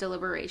 hours of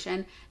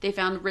deliberation, they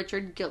found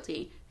Richard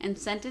guilty and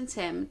sentenced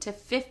him to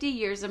 50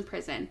 years in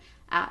prison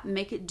at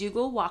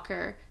McDougal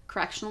Walker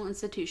Correctional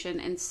Institution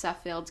in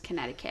Suffield,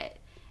 Connecticut.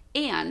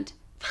 And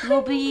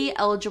will be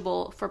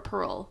eligible for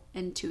parole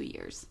in 2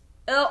 years.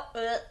 God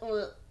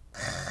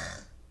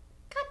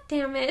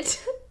damn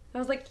it. I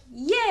was like,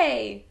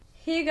 yay!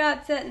 He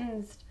got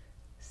sentenced.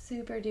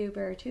 Super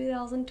duper.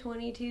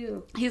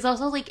 2022. He's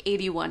also like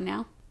 81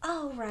 now.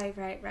 Oh, right.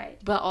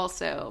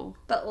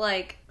 But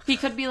like... he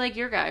could be like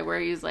your guy where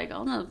he's like,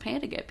 I'll not pay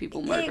to get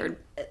people murdered.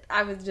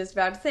 I was just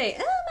about to say,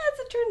 as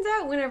it turns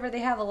out, whenever they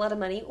have a lot of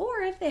money, or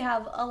if they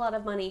have a lot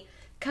of money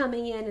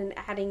coming in and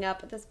adding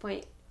up at this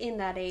point in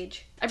that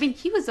age. I mean,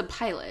 he was a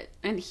pilot,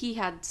 and he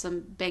had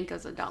some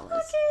bankers of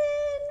dollars.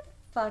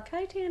 Fuck.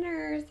 Hi,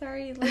 Tanner.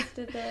 Sorry you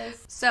listed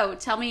this. So,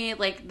 tell me,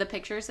 like, the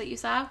pictures that you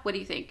saw. What do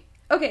you think?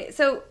 Okay,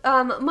 so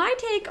my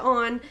take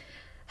on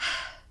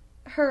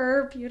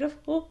her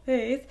beautiful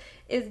face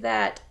is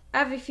that I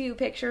have a few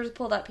pictures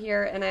pulled up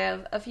here, and I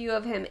have a few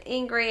of him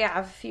angry. I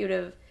have a few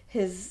of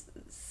his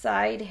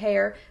side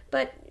hair,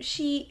 but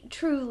she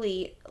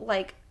truly,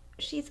 like,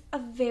 she's a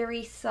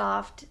very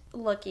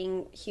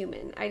soft-looking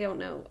human. I don't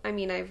know. I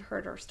mean, I've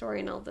heard her story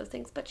and all those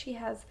things, but she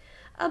has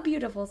a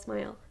beautiful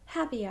smile,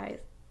 happy eyes,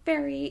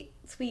 very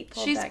sweet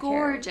pulled back hair. She's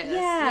gorgeous. Yes.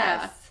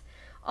 Yeah.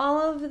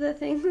 All of the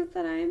things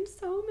that I'm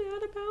so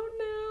mad about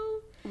now.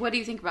 What do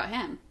you think about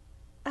him?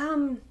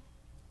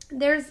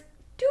 There's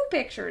 2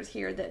 pictures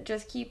here that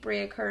just keep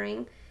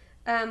reoccurring.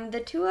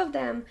 The 2 of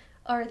them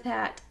are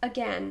that,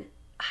 again,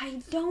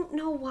 I don't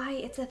know why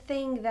it's a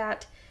thing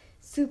that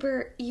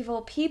super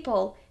evil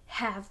people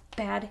have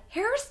bad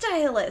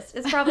hairstylists.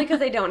 It's probably because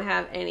they don't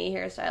have any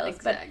hairstylists.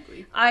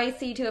 Exactly. But I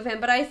see 2 of him.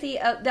 But I see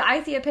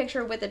a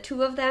picture with the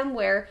 2 of them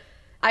where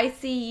I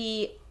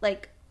see,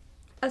 like,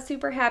 a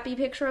super happy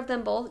picture of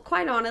them both.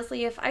 Quite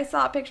honestly, if I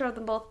saw a picture of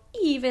them both,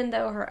 even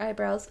though her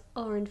eyebrows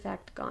are in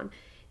fact gone,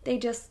 they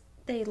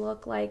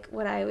look like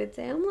what I would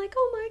say. I'm like,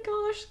 oh my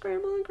gosh,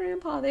 Grandma and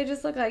Grandpa. They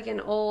just look like an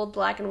old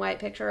black and white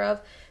picture of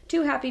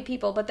 2 happy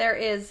people. But there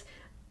is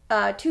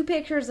 2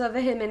 pictures of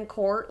him in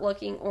court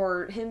looking,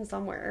 or him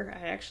somewhere.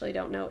 I actually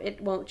don't know. It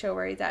won't show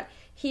where he's at.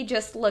 He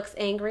just looks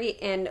angry,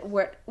 and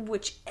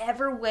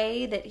whichever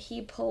way that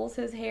he pulls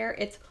his hair,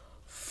 it's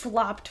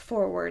flopped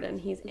forward,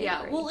 and he's angry.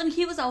 Yeah, well, and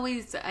he was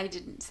always, I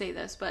didn't say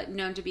this, but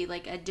known to be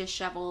like a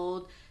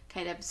disheveled,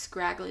 kind of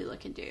scraggly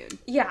looking dude.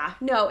 Yeah,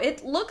 no,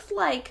 it looks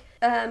like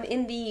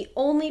in the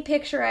only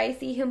picture I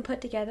see him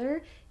put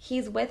together,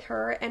 he's with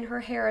her, and her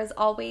hair is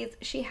always,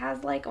 she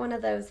has like one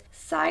of those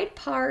side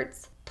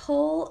parts.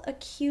 Pull a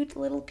cute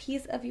little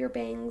piece of your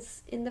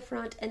bangs in the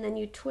front, and then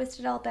you twist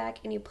it all back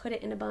and you put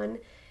it in a bun.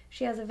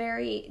 She has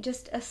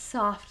just a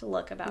soft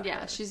look about her.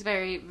 Yeah, she's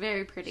very,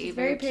 very pretty. She's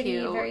very pretty,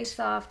 cute. very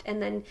soft.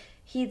 And then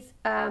he's,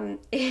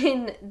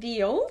 in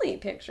the only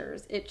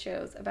pictures it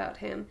shows about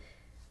him,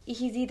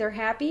 he's either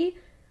happy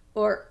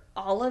or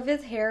all of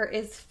his hair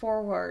is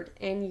forward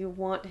and you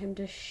want him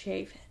to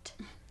shave it.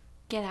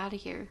 Get out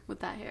of here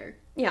with that hair.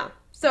 Yeah.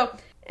 So,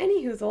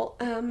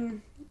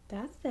 anyhoozle,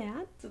 that's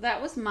that. So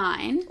that was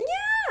mine.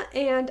 Yeah,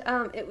 and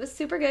it was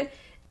super good.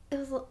 It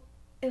was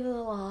a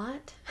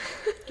lot.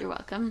 You're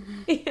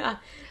welcome. Yeah.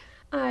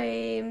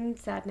 I'm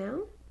sad now.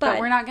 But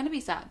we're not going to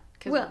be sad.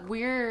 Because Well-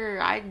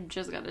 I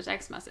just got a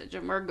text message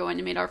and we're going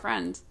to meet our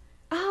friends.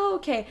 Oh,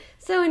 okay.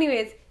 So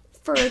anyways,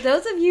 for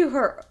those of you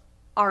who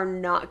are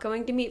not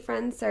going to meet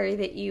friends, sorry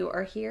that you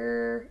are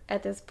here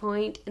at this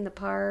point in the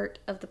part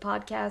of the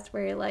podcast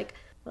where you're like,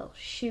 well,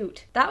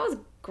 shoot, that was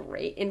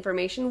great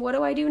information. What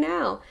do I do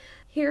now?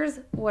 Here's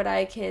what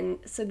I can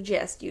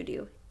suggest you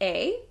do.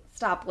 A,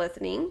 stop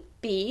listening.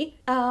 B,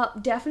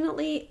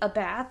 definitely a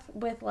bath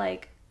with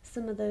like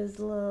some of those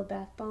little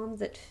bath bombs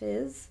that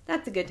fizz.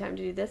 That's a good time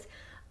to do this.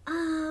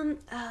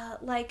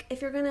 Like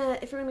if you're gonna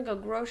go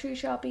grocery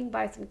shopping,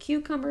 buy some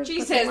cucumbers. put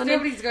Jesus, some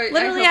nobody's going.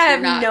 Literally, I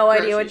have no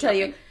idea what to tell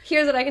you.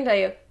 Here's what I can tell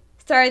you.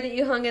 Sorry that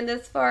you hung in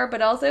this far,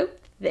 but also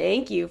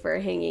thank you for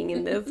hanging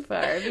in this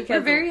far. Because We're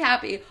very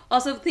happy.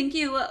 Also, thank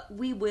you.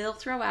 We will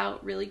throw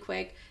out really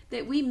quick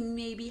that we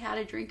maybe had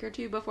a drink or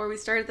two before we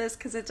started this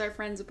because it's our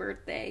friend's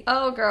birthday.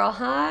 Oh, girl,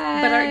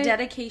 hi. But our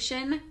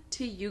dedication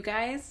to you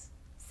guys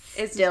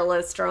is still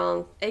as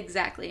strong.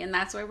 Exactly, and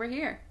that's why we're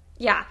here.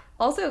 Yeah.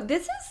 Also,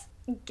 this is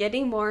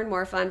getting more and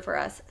more fun for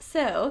us.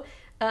 So,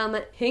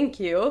 thank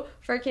you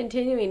for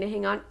continuing to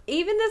hang on.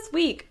 Even this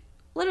week,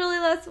 literally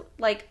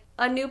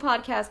a new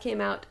podcast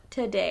came out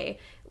today.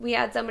 We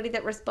had somebody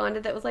that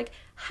responded that was like,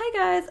 "Hi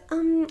guys,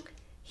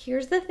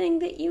 here's the thing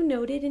that you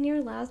noted in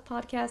your last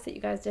podcast that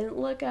you guys didn't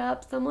look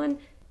up. Someone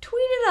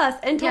tweeted us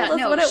and told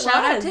us what it was."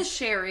 Shout out to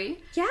Sherry.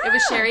 Yeah. It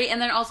was Sherry,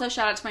 and then also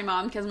shout out to my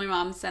mom because my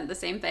mom sent the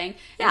same thing.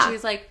 And Yeah. she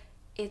was like,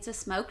 it's a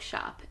smoke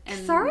shop.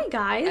 And sorry,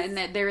 guys. And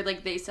that they're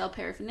like, they sell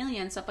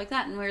paraphernalia and stuff like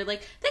that. And we were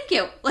like, thank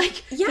you.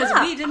 Like, Yeah, because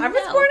we didn't I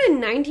was know. born in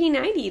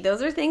 1990.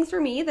 Those are things for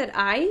me that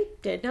I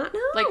did not know.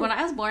 Like when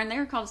I was born, they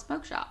were called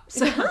smoke shop.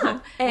 So Yeah.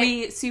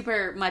 we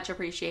super much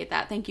appreciate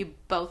that. Thank you,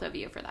 both of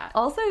you, for that.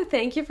 Also,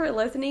 thank you for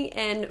listening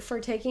and for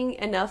taking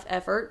enough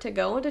effort to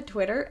go onto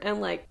Twitter and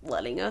like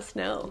letting us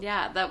know.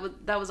 Yeah, that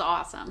was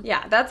awesome.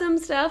 Yeah, that's some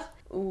stuff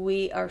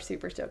we are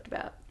super stoked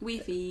about. We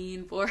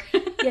fiend for.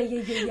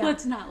 Yeah.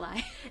 Let's not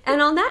lie.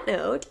 And on that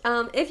note,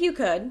 if you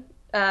could,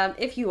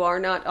 if you are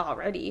not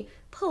already,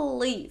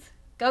 please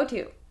go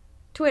to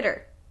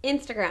Twitter,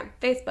 Instagram,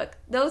 Facebook,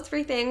 those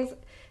 3 things.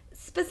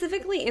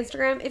 Specifically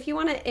Instagram, if you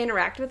want to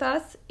interact with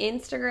us,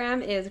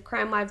 Instagram is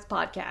Crime Wives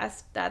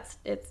Podcast.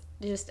 It's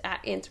just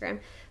at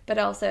Instagram, but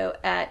also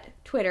at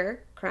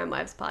Twitter, Crime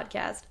Wives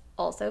Podcast.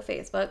 Also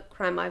Facebook,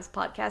 Crime Wives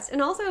Podcast.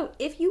 And also,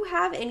 if you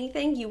have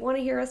anything you want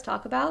to hear us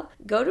talk about,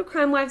 go to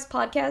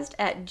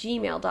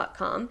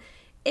crimewivespodcast@gmail.com.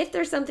 If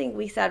there's something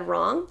we said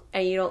wrong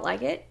and you don't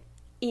like it,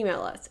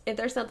 email us. If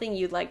there's something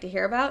you'd like to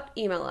hear about,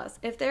 email us.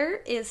 If there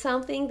is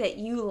something that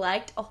you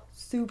liked a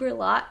super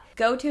lot,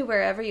 go to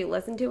wherever you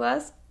listen to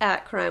us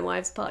at Crime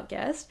Wives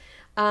Podcast,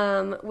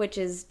 which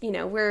is,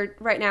 we're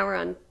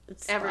on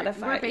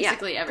Spotify. We're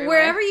basically everywhere.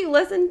 Wherever you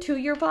listen to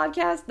your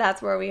podcast,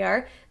 that's where we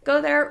are. Go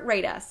there,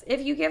 rate us.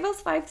 If you give us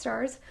 5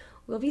 stars,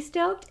 we'll be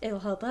stoked. It'll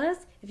help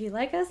us. If you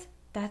like us,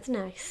 that's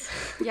nice.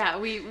 Yeah,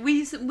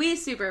 we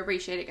super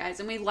appreciate it,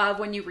 guys, and we love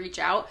when you reach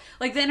out.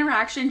 Like the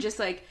interaction, just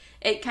like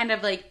it kind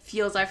of like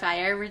fuels our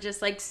fire. We're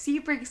just like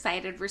super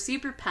excited. We're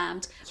super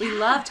pumped. Yeah. We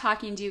love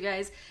talking to you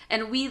guys,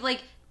 and we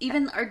like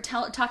even are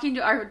talking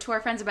to our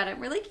friends about it.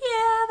 We're like,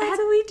 yeah, that's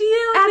what we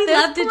do. We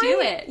love to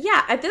do it.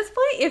 Yeah, at this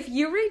point, if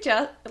you reach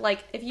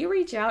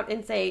out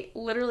and say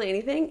literally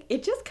anything,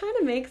 it just kind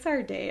of makes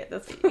our day at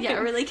this point. Yeah,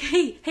 we're like,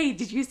 hey,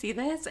 did you see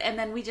this? And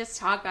then we just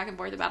talk back and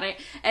forth about it.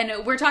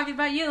 And we're talking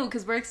about you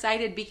because we're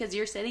excited because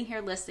you're sitting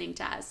here listening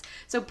to us.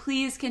 So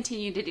please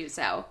continue to do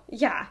so.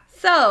 Yeah.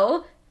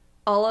 So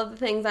all of the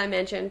things I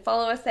mentioned,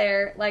 follow us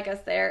there, like us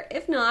there.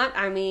 If not,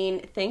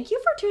 thank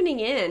you for tuning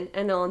in.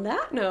 And on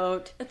that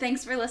note,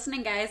 Thanks for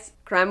listening, guys.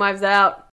 Crime Wives out.